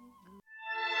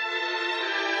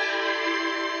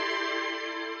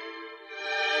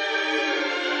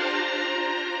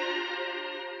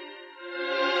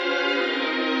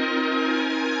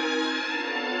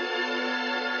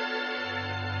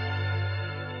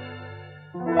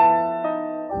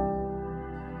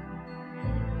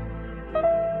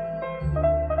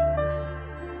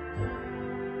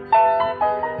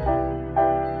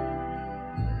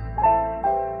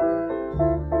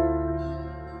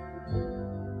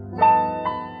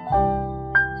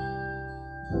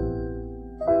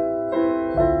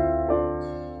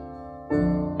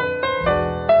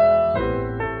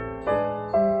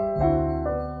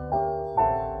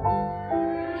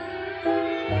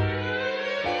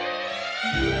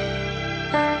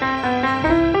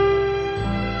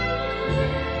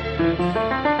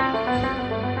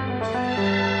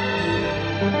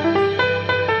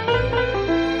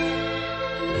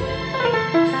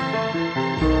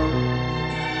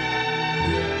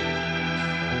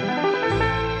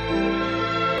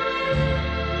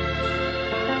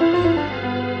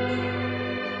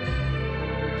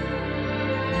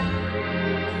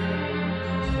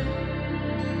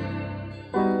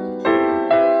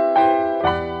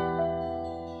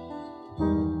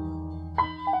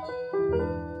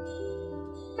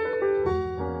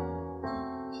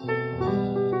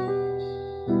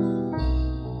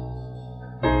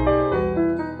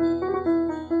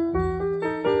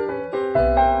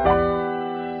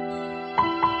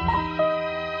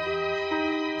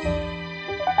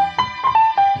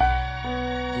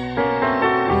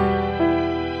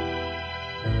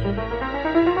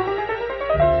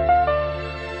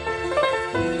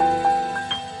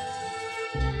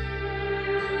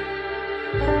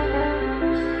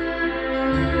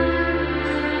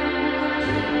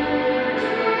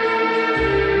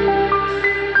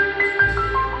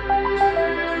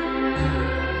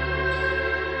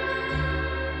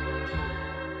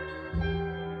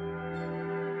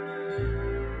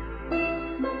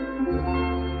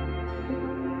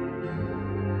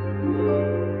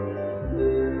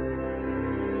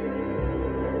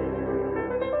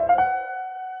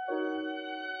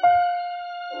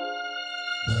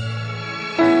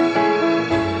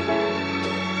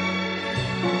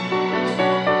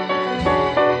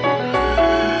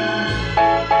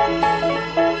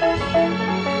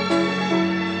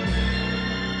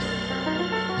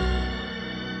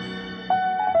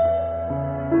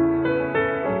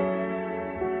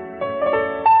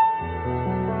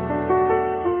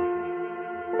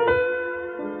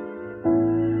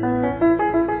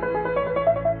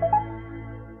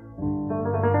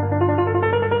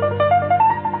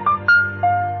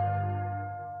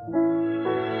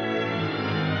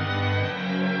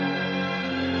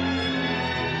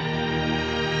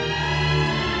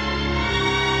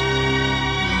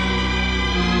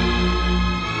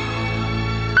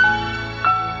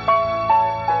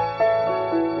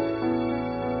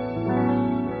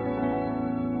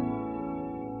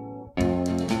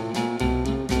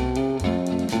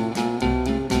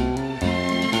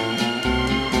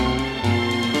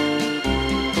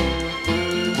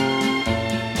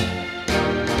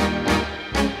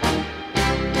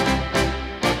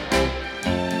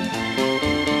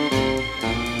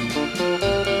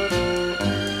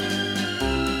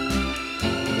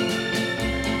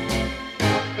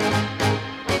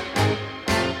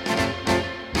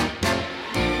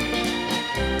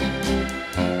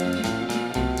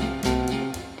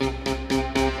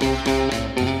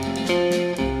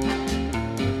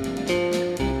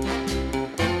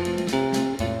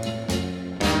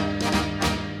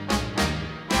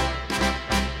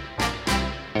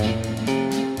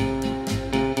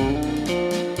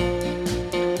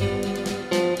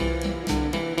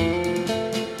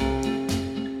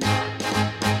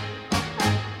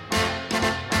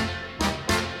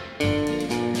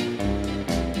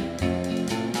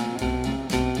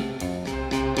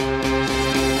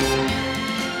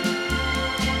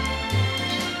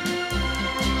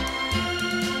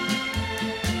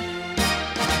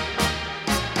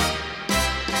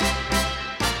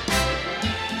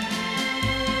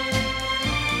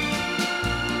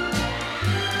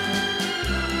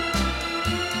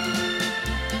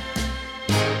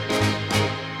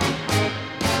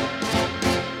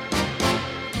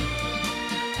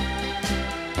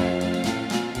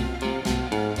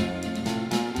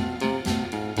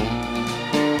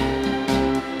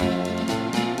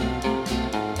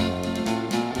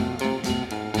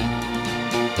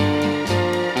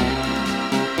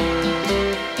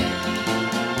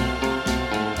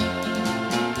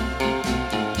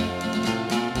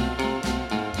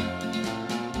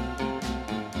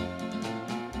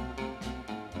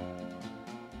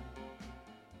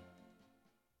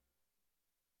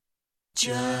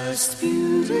 Just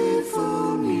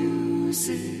beautiful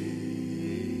music.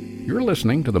 You're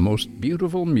listening to the most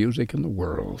beautiful music in the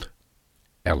world.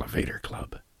 Elevator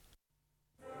Club.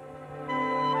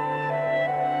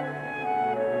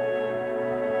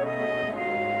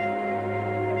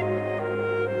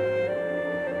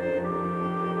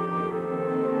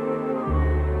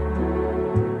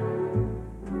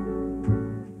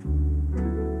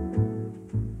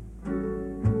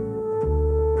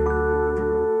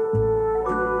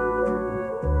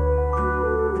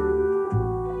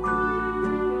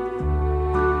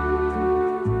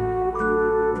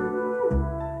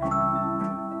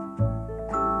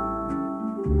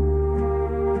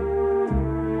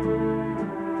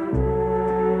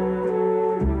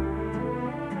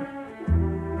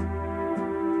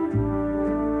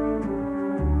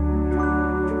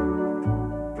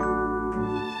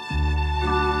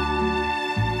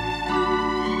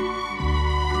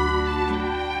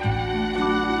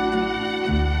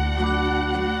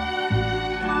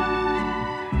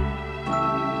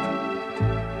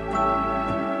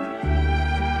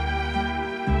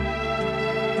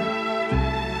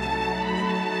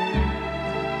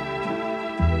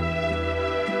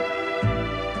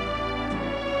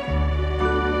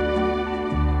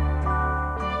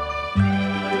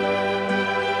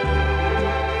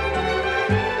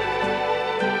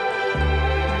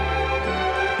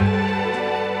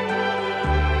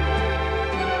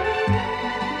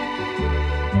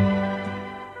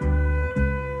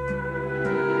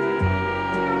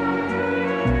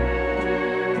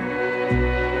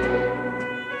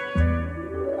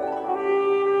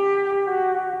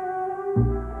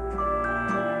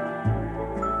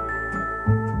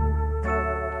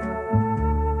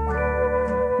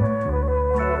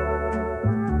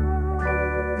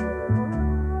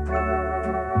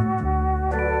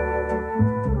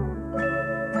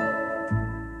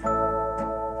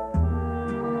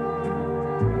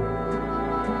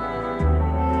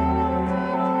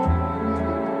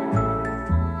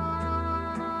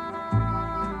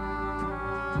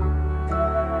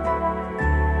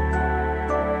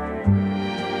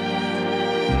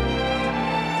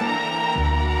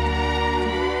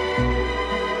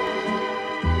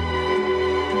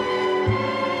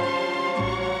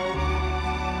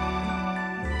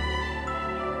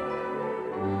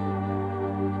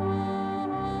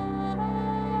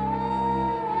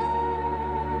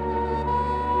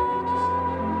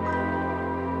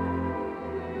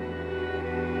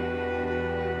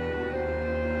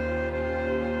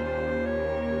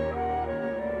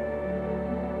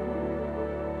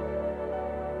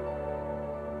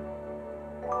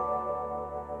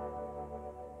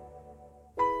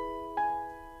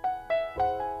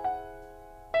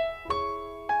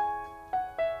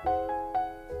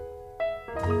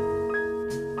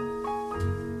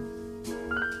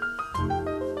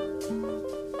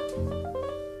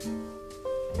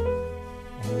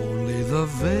 The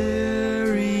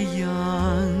very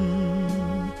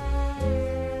young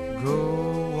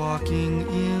go walking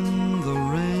in the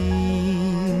rain,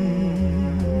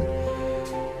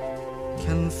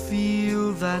 can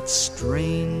feel that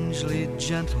strangely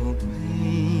gentle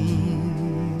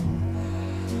pain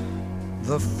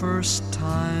the first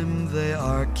time they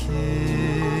are kissed.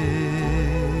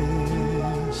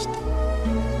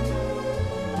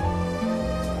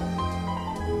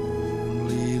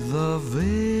 Only the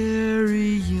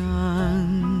very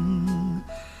young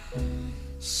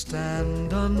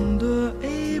stand under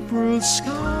April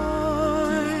skies.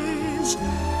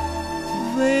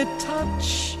 They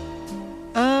touch,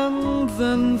 and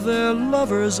then their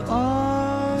lovers'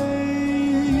 eyes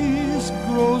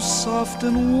grow soft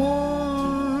and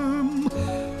warm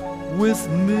with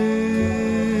mist.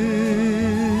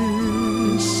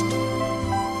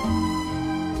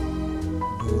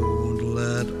 Don't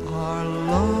let our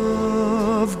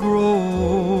love grow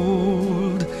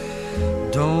old.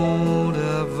 Don't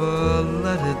ever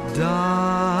let it die.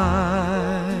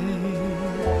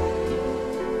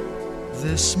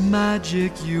 This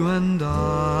magic you and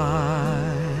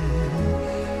I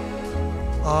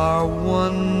are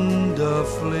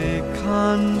wonderfully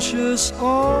conscious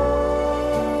of.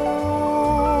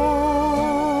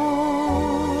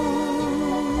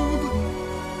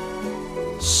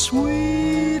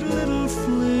 Sweet little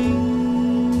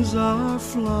flings are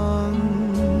flung,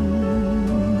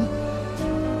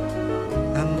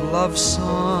 and love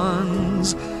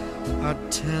songs are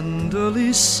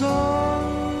tenderly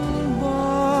sung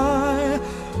by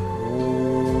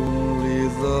only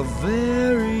the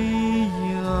very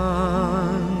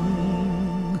young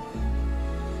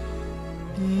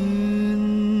in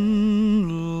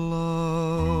love.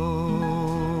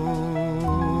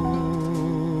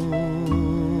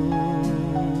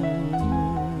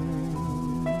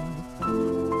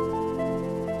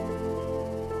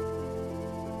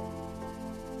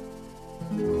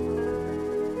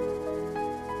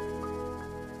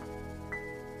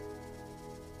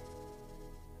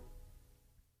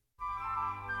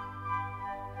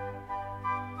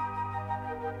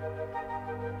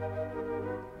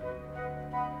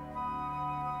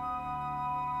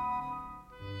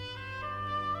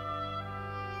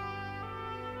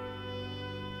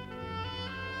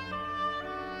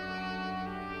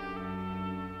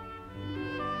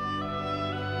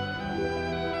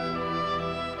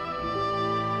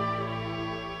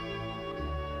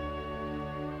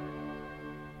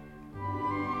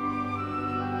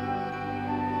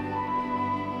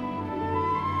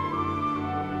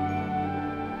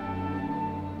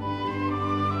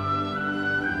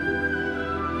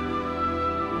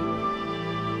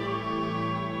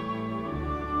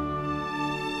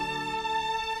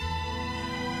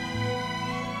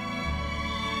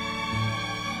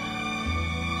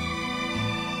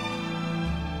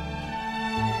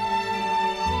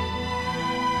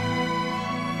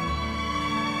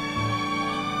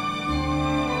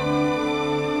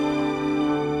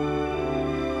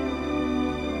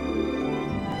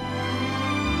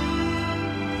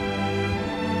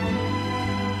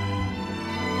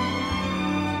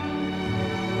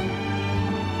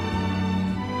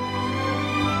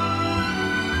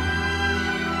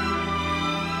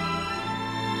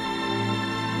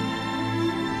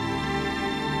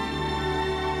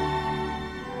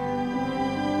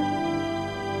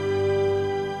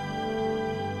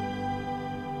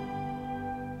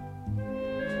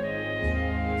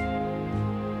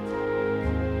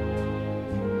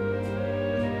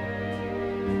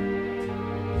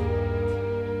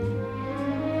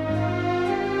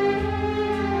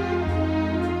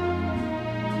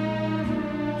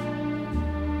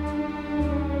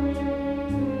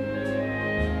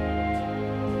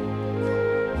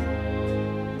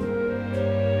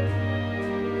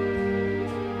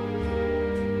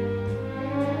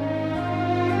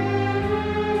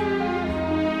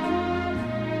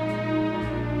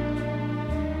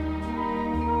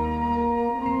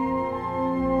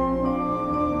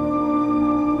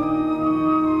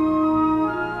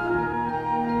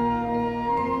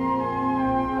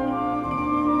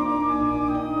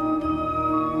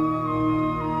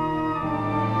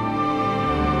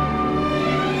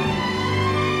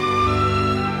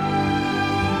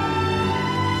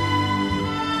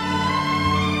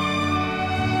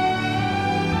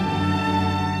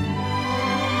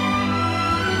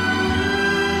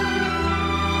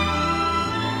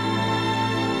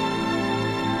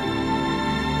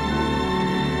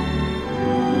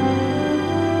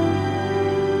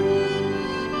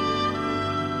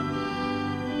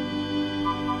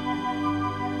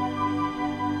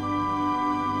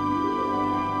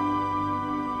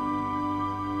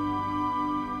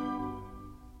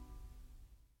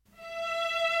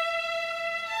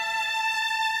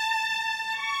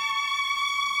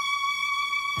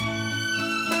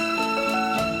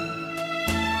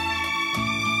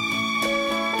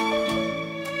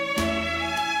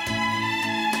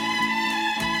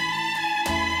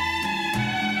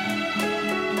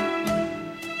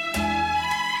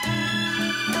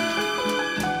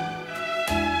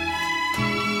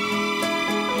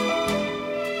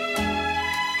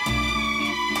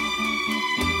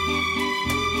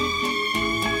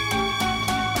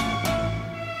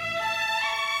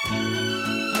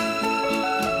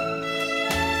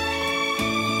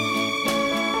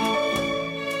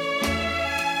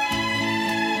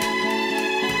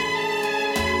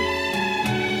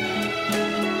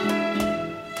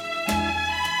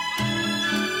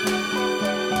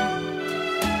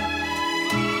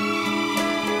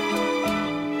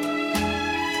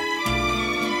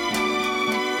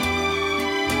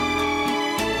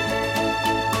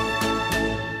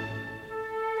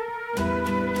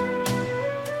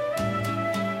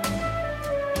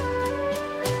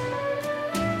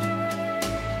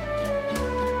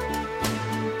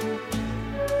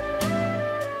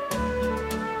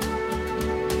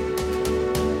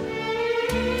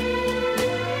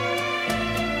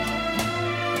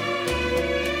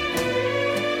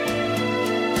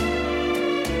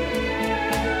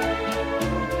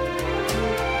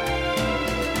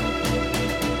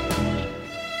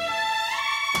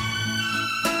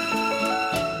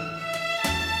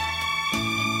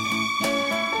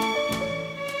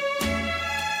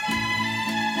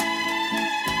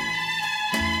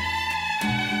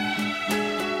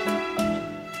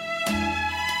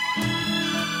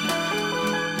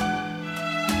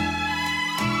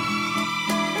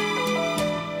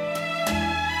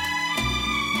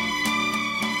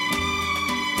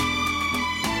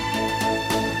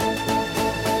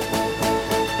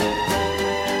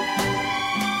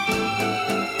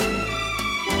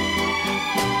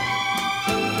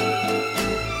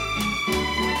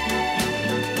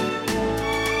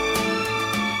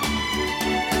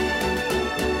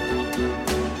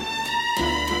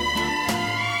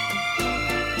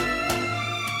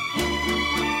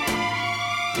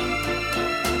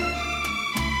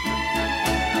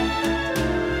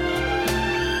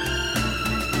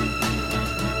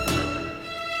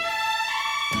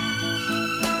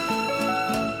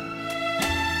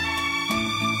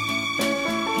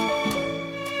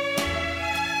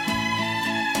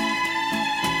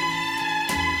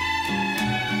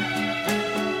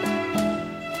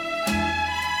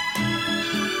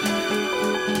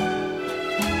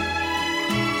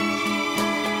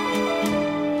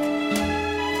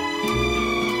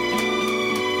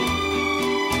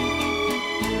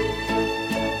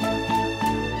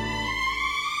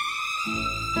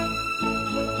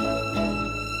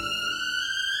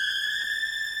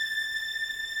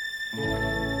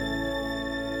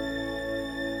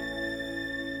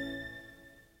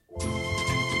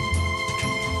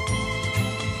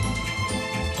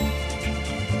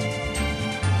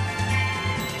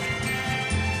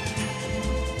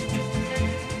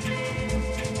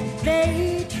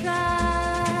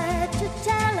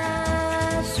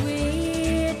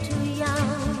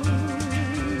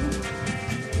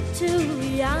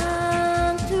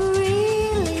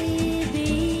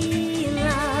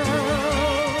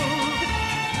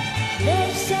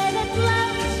 They say that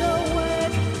love's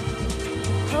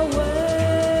a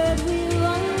word we've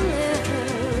only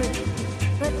heard,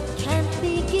 but can't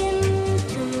begin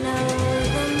to know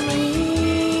the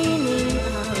meaning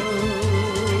of.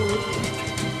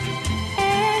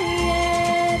 And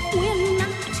yet we're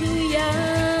not too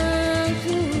young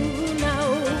to know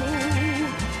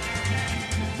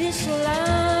this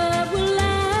love will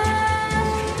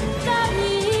last, the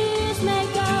years may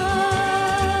go,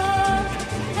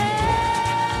 and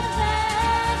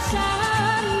that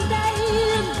someday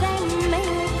they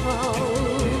may call.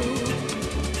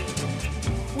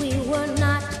 We were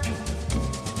not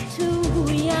too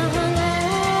young at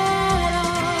all.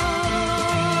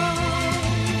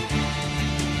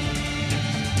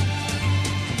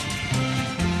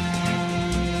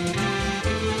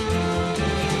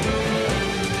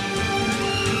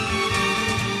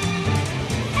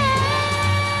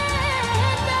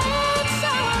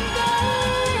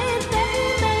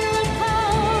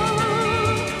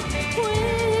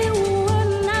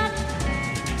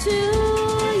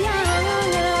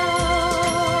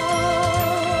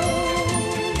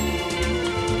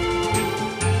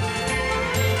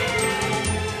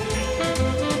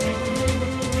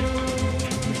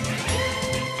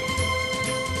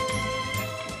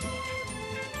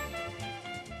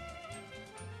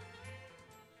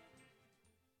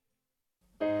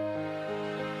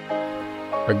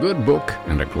 A good book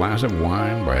and a glass of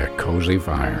wine by a cozy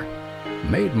fire,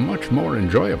 made much more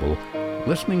enjoyable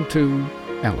listening to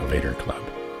Elevator Club.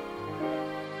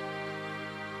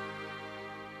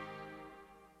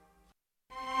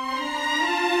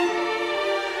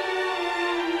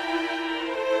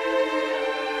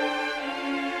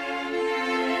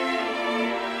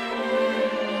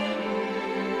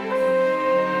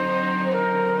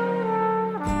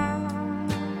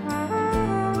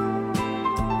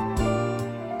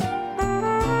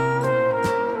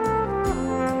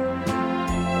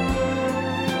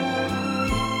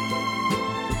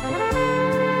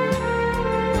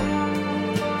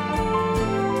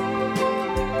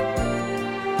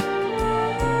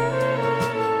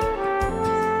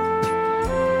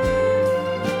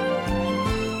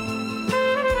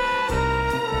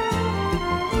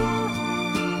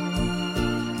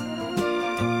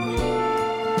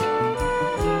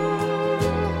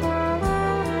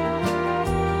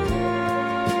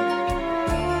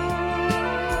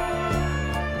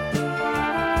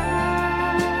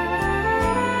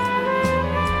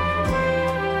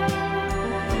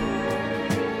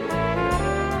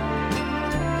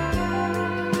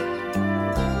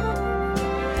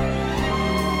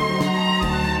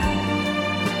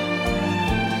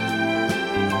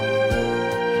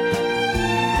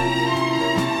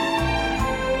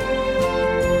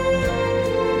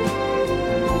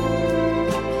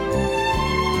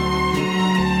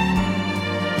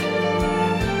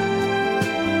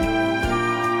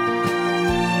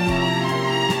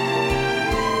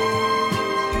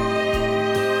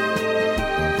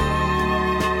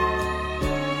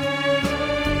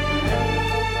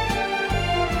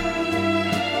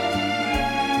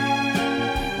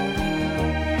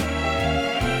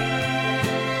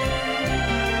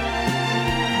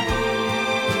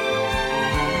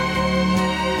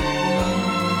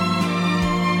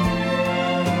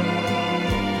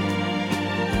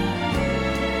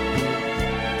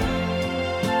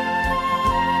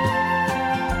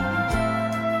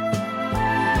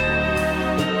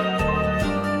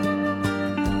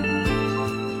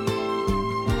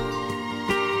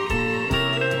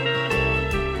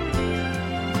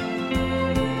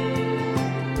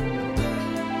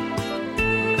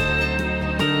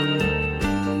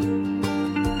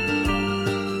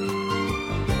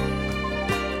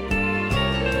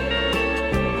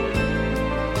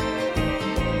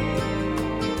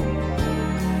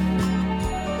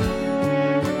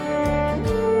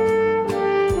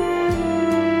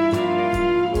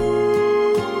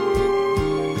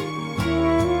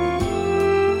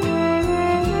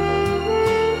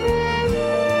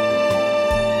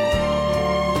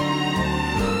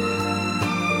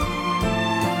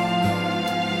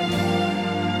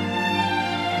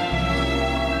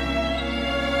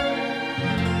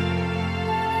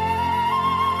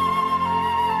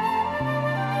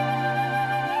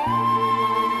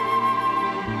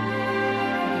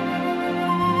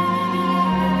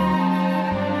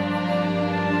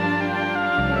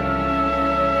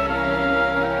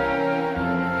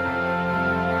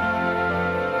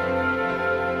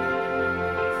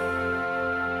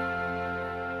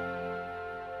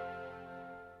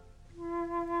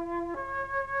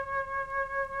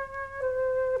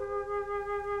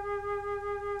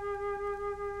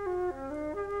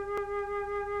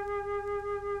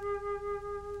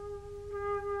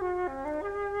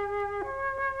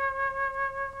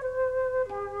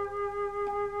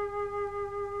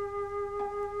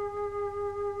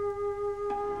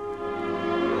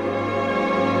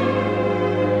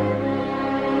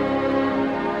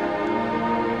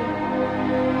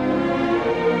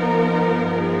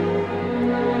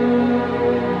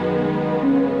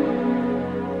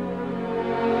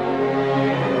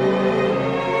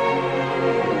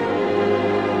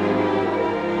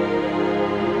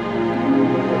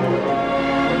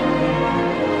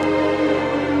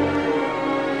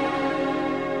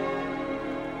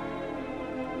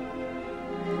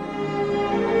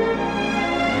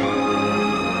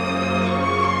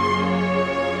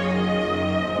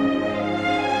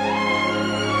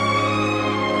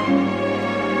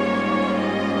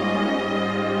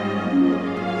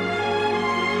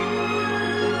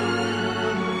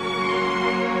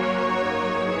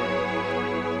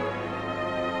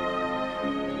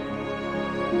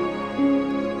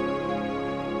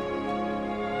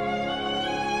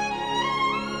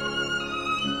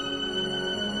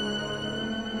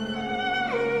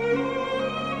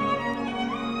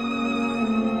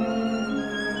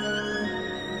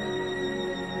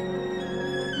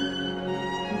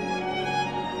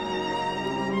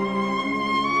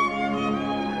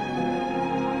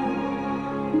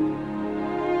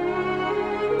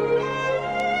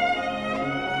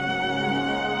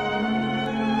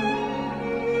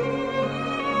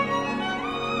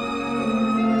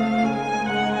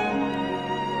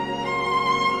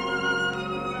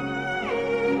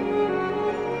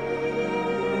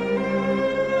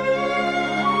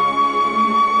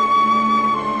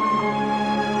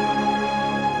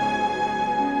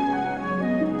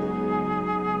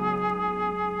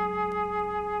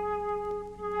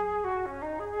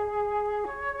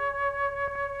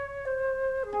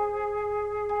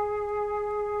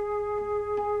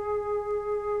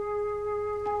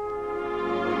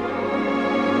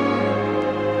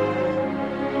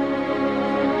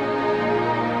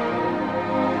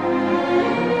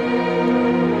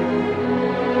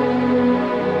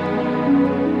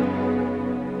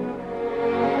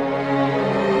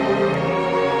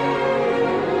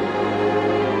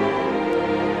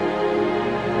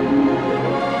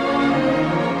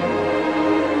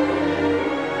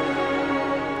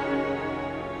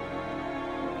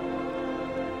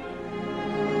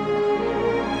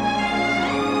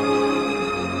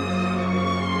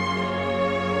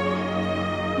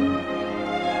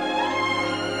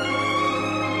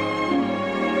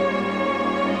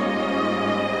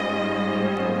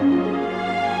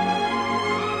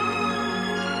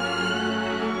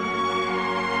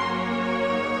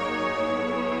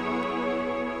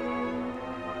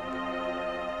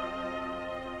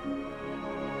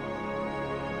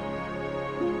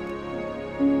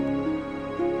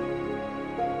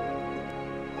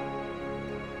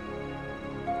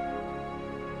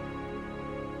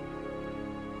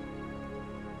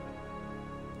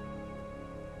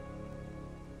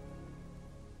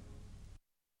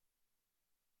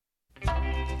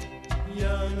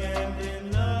 young and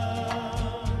in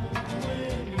love,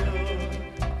 when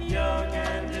you're young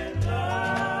and in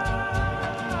love.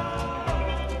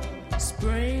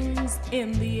 Spring's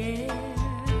in the air,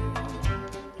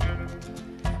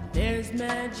 there's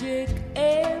magic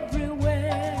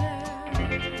everywhere.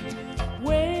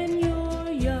 When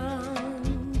you're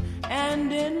young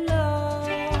and in love,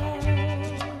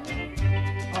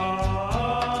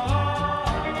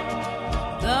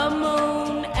 the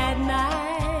moon at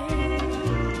night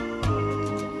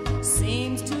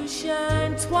seems to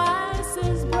shine twice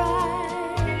as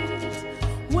bright.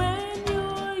 When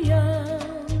you're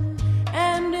young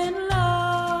and in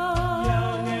love,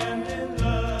 young and in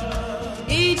love.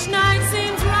 Each night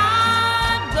seems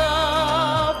like the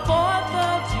 4th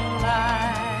of July,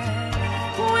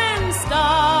 when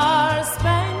stars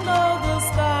spangle the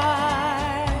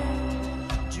sky.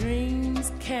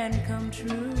 Dreams can come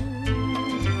true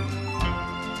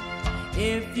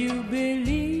if you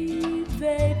believe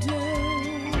they do.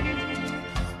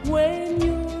 When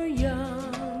you're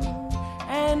young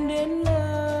and in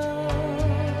love,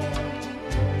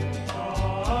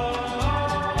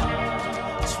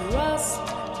 trust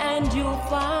and you'll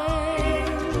find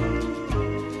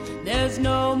there's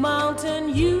no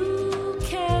mountain you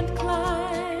can't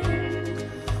climb.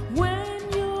 When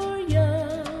you're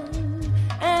young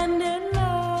and in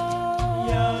love,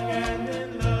 Young and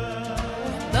in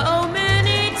love. though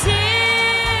many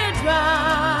teardrops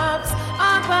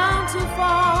are bound to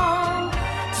fall,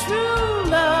 true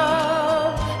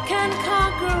love can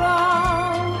conquer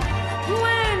all.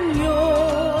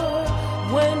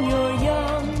 When you're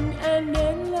young and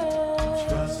in love,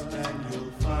 Trust and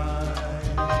you'll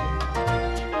find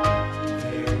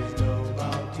there's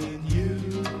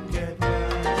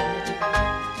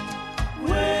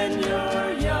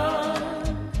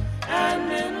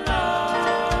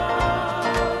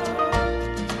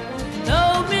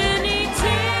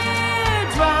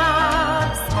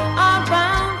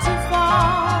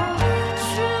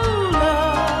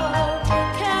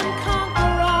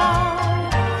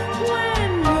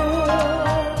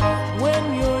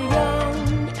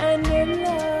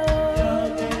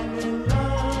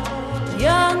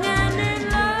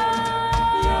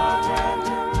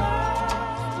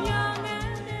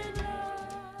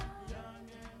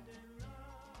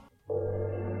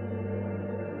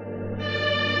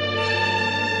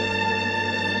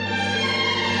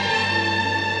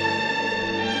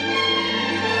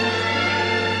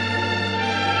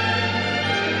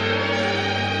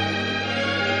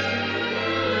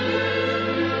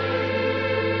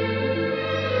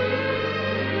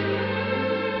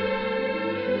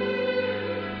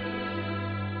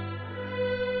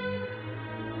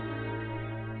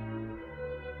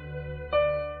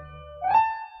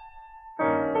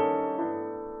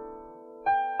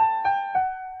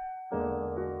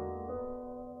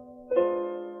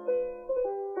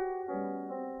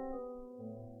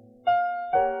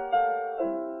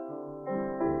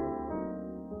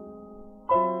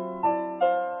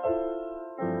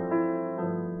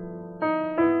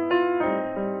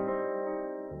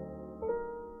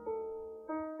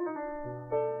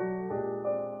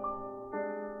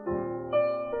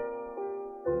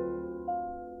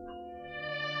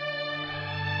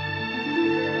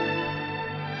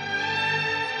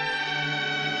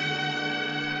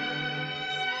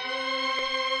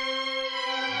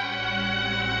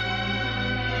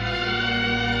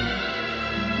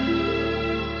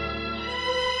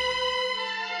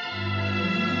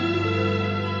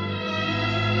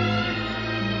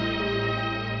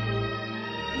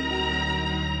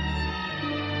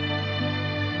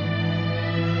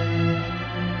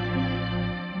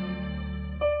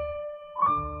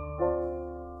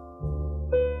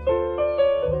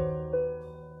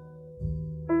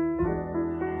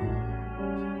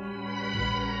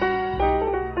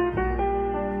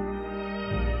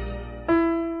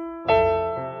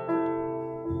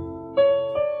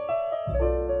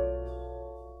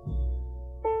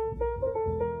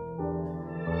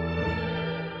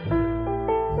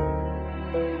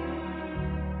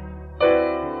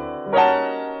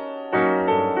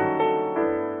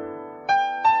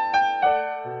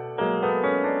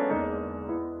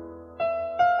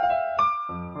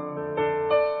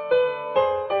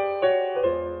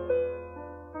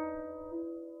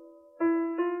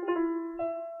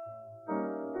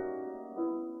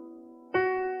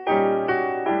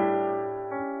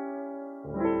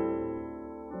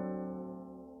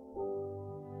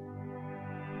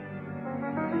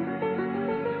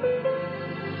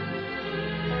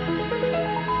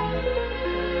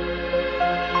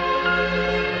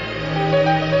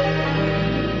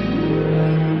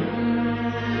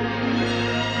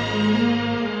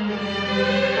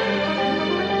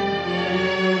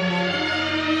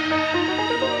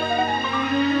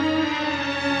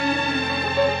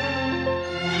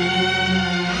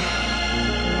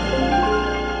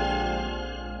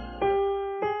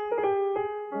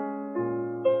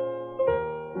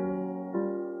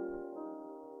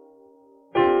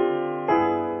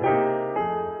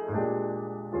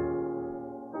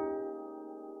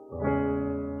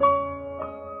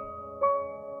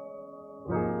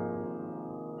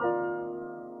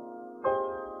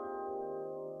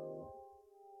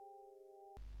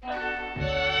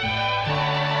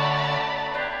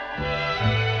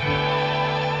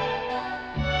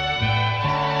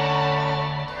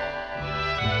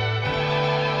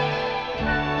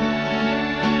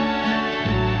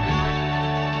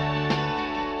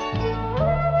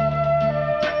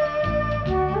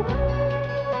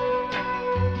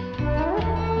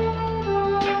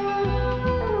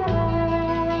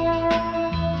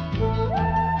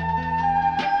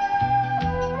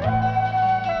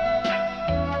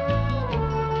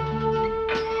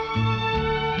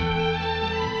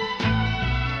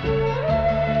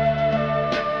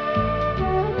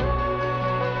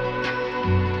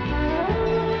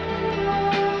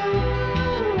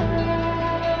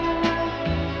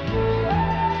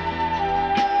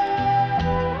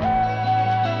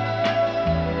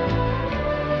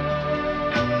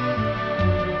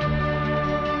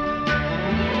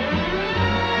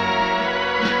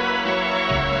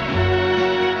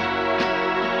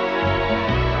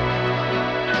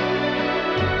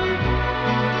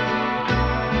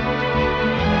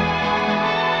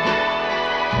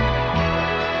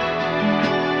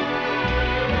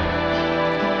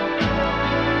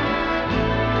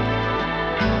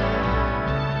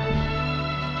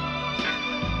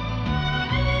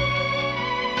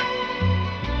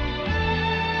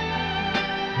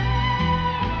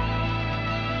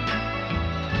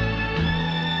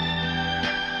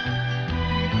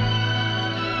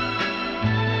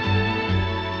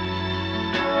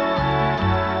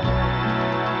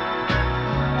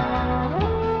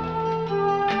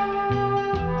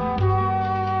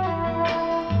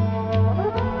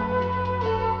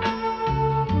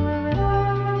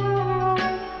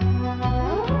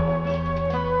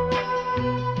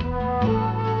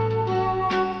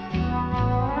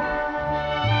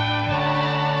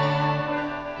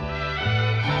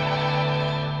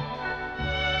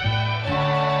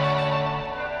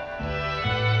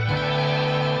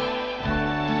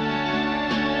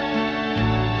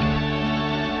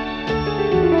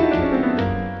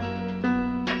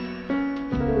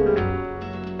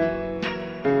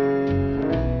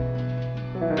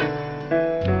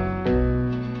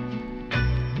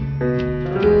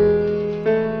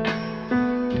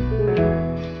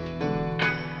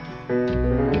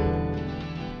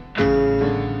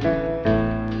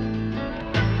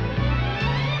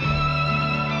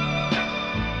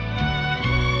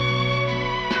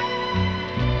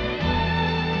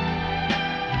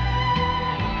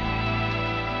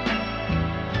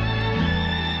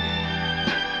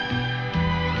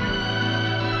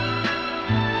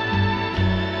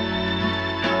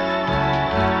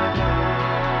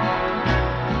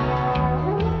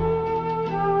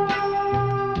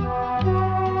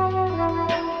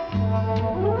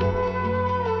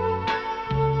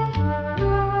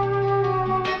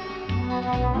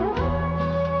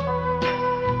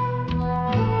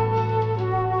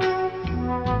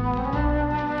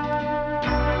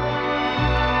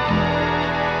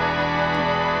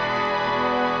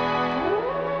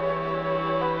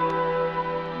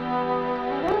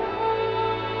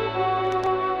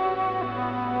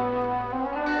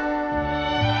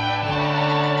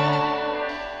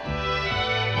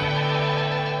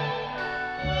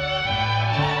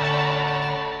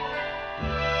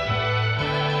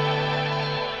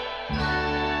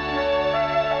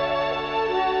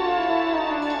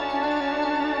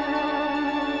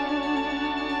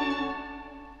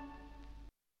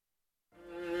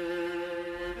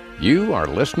You are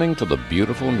listening to the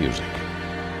beautiful music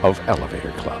of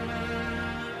Elevator Club.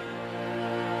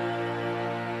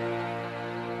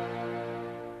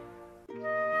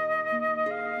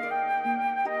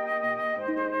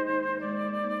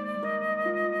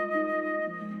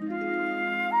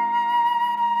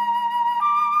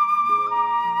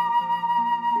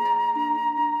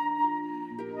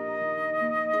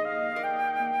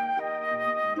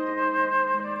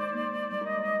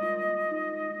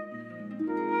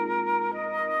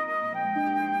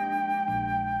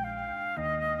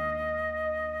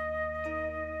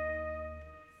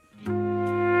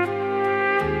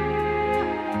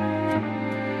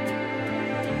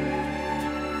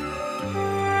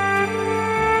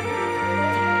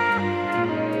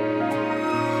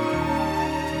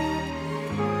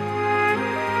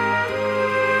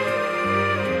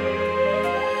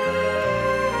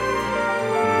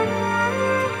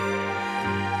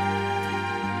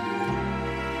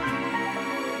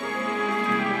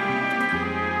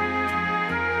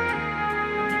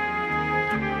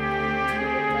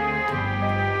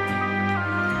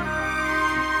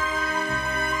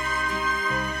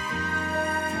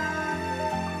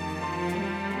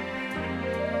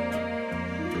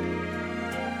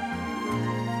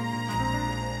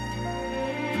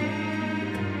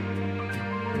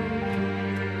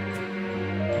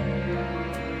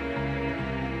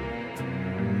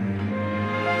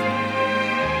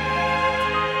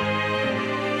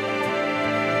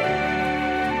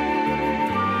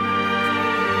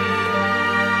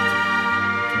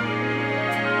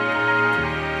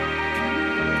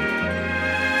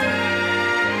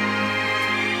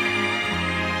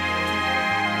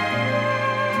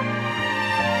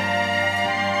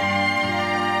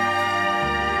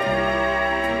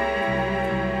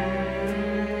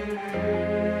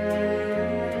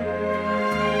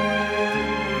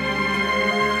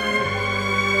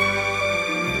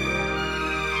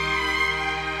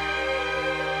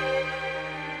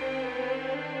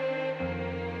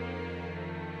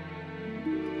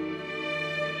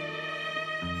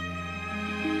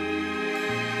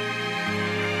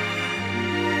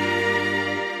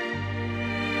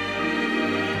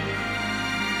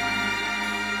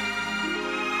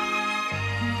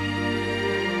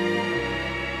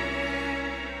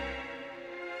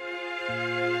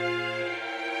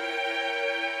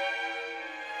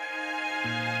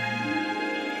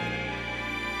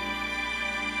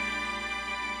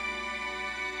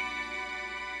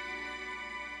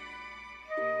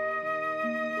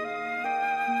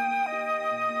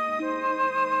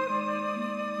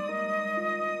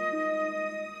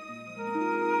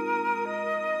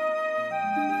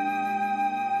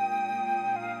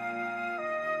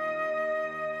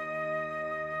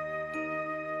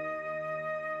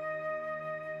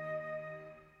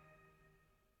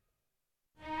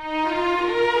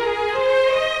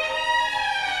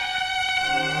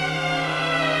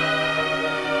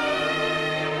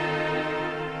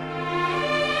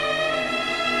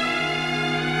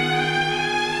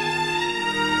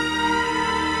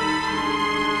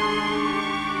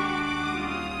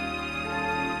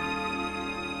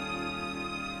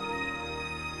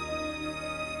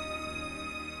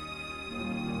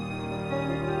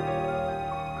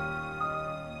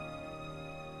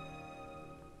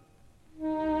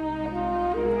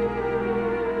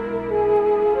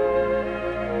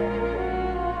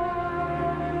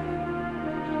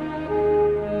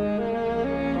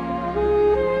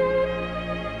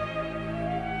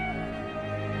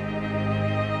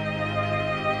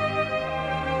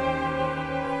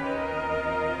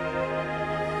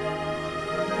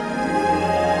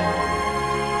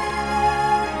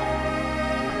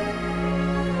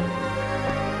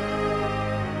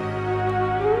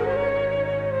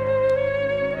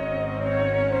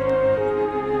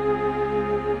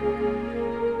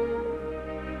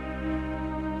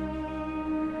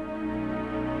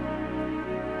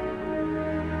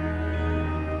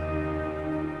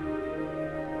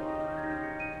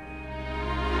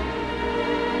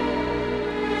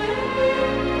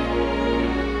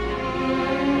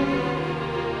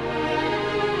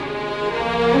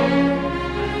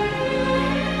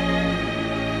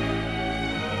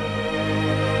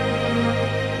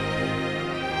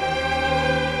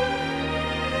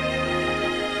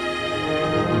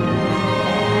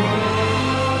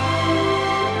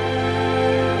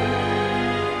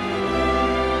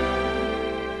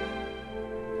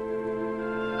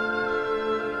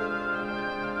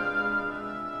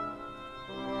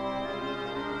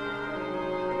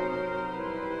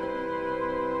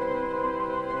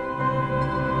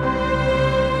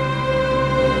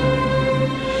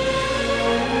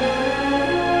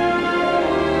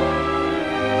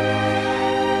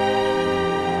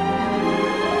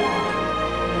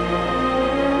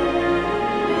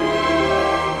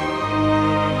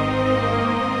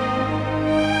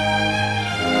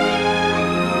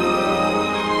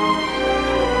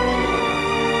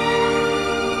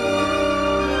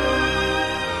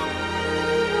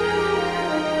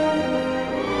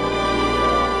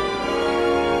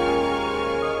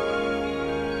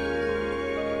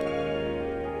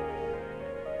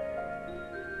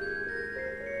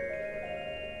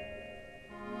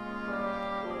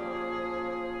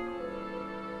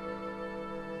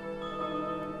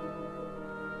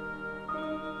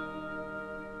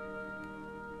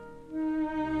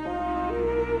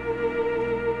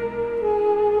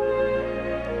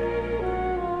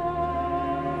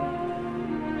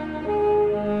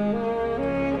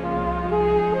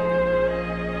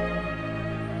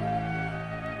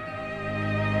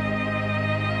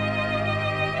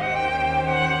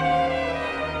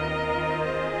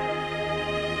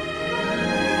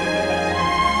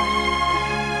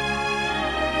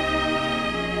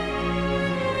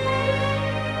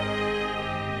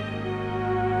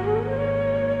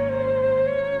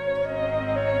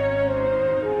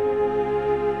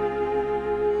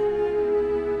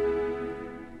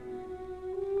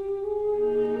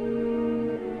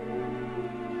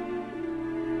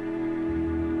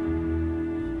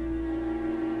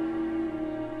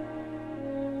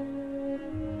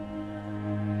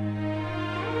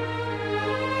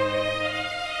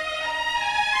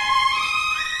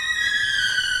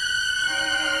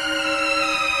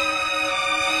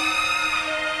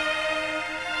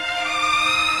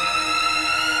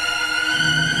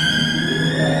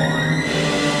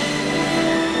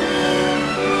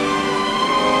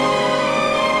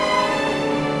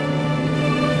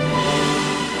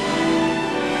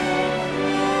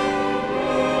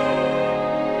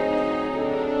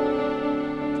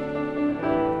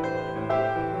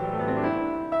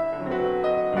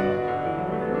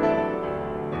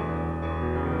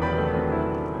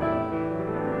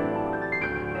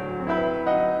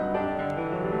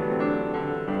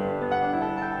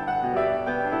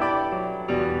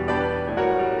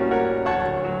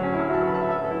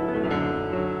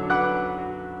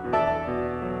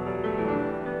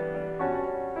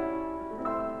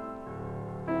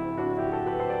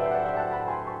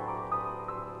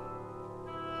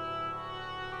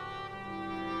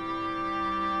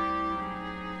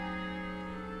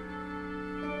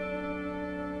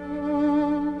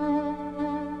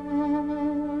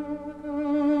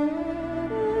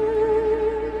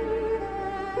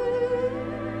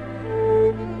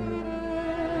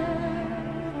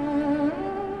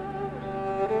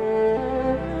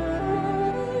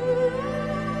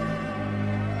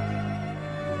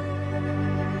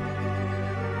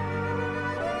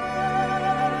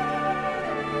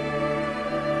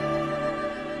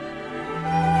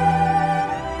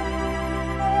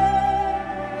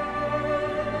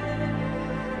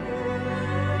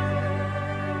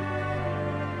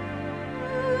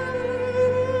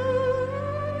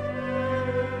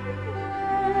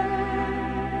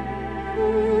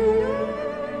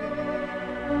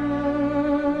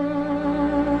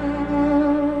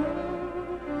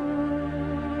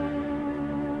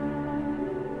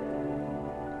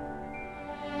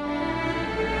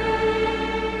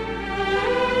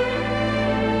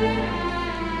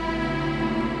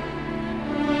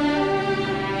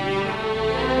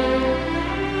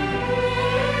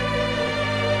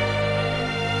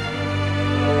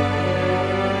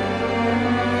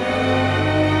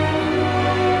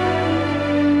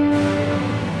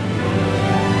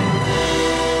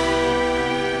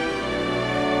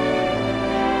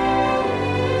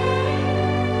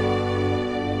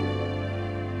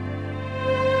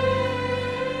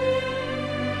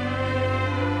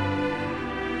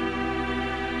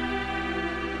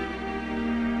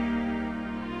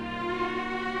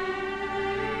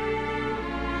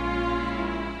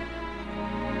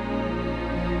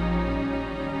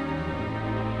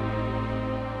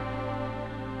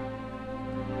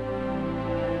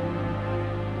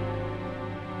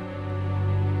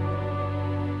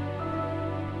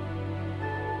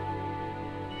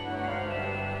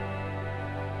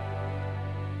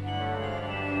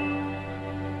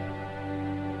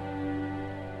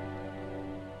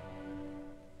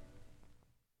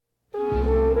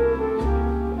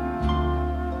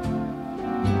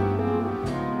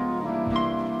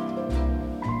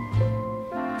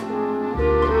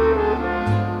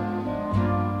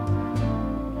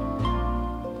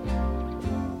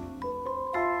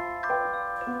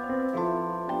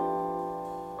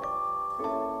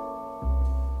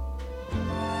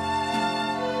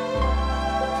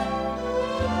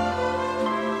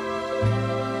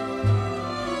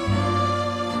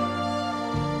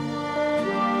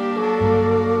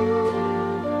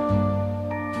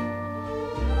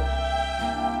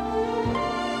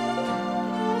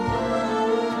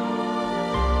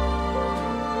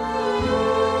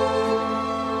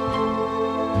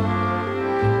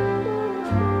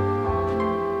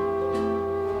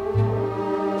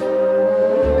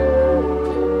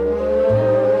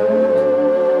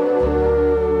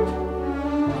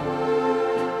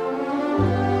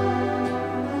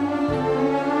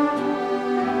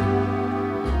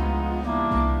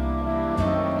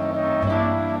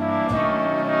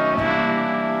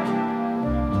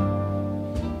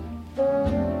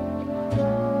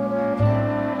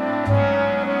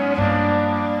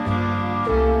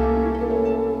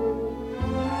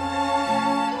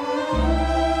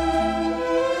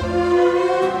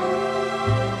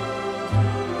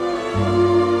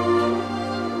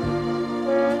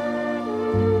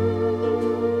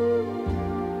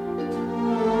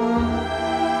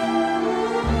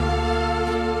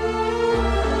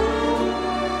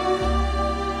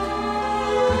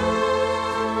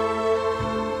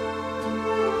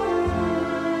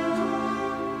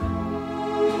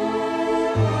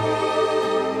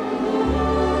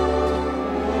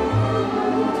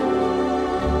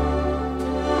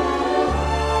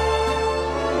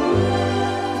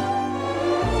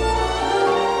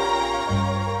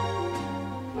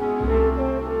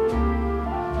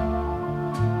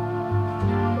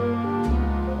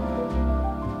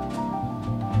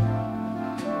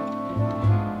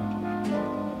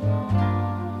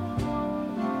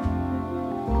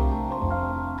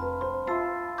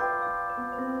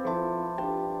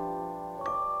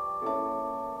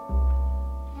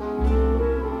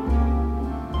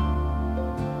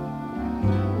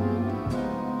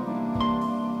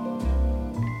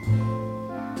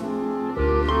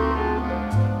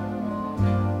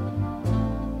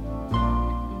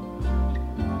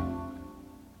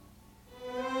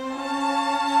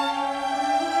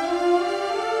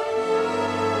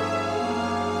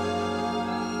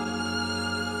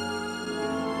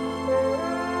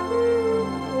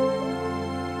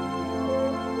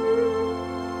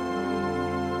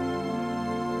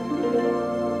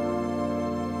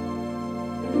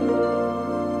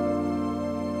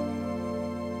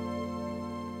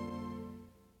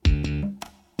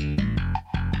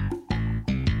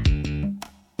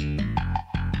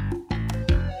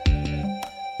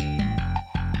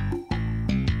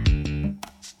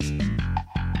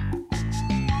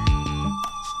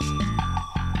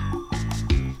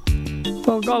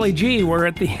 Well, golly gee, we're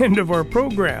at the end of our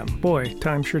program. Boy,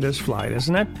 time sure does fly,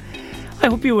 doesn't it? I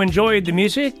hope you enjoyed the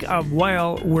music of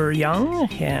While We're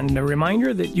Young, and a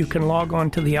reminder that you can log on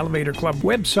to the Elevator Club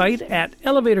website at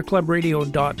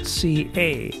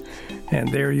elevatorclubradio.ca, and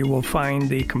there you will find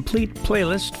the complete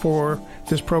playlist for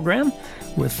this program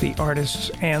with the artists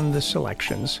and the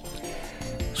selections.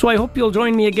 So I hope you'll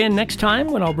join me again next time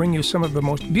when I'll bring you some of the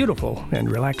most beautiful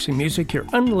and relaxing music you're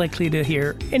unlikely to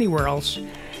hear anywhere else.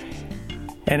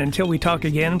 And until we talk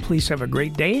again, please have a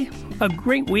great day, a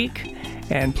great week,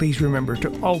 and please remember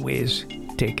to always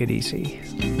take it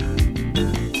easy.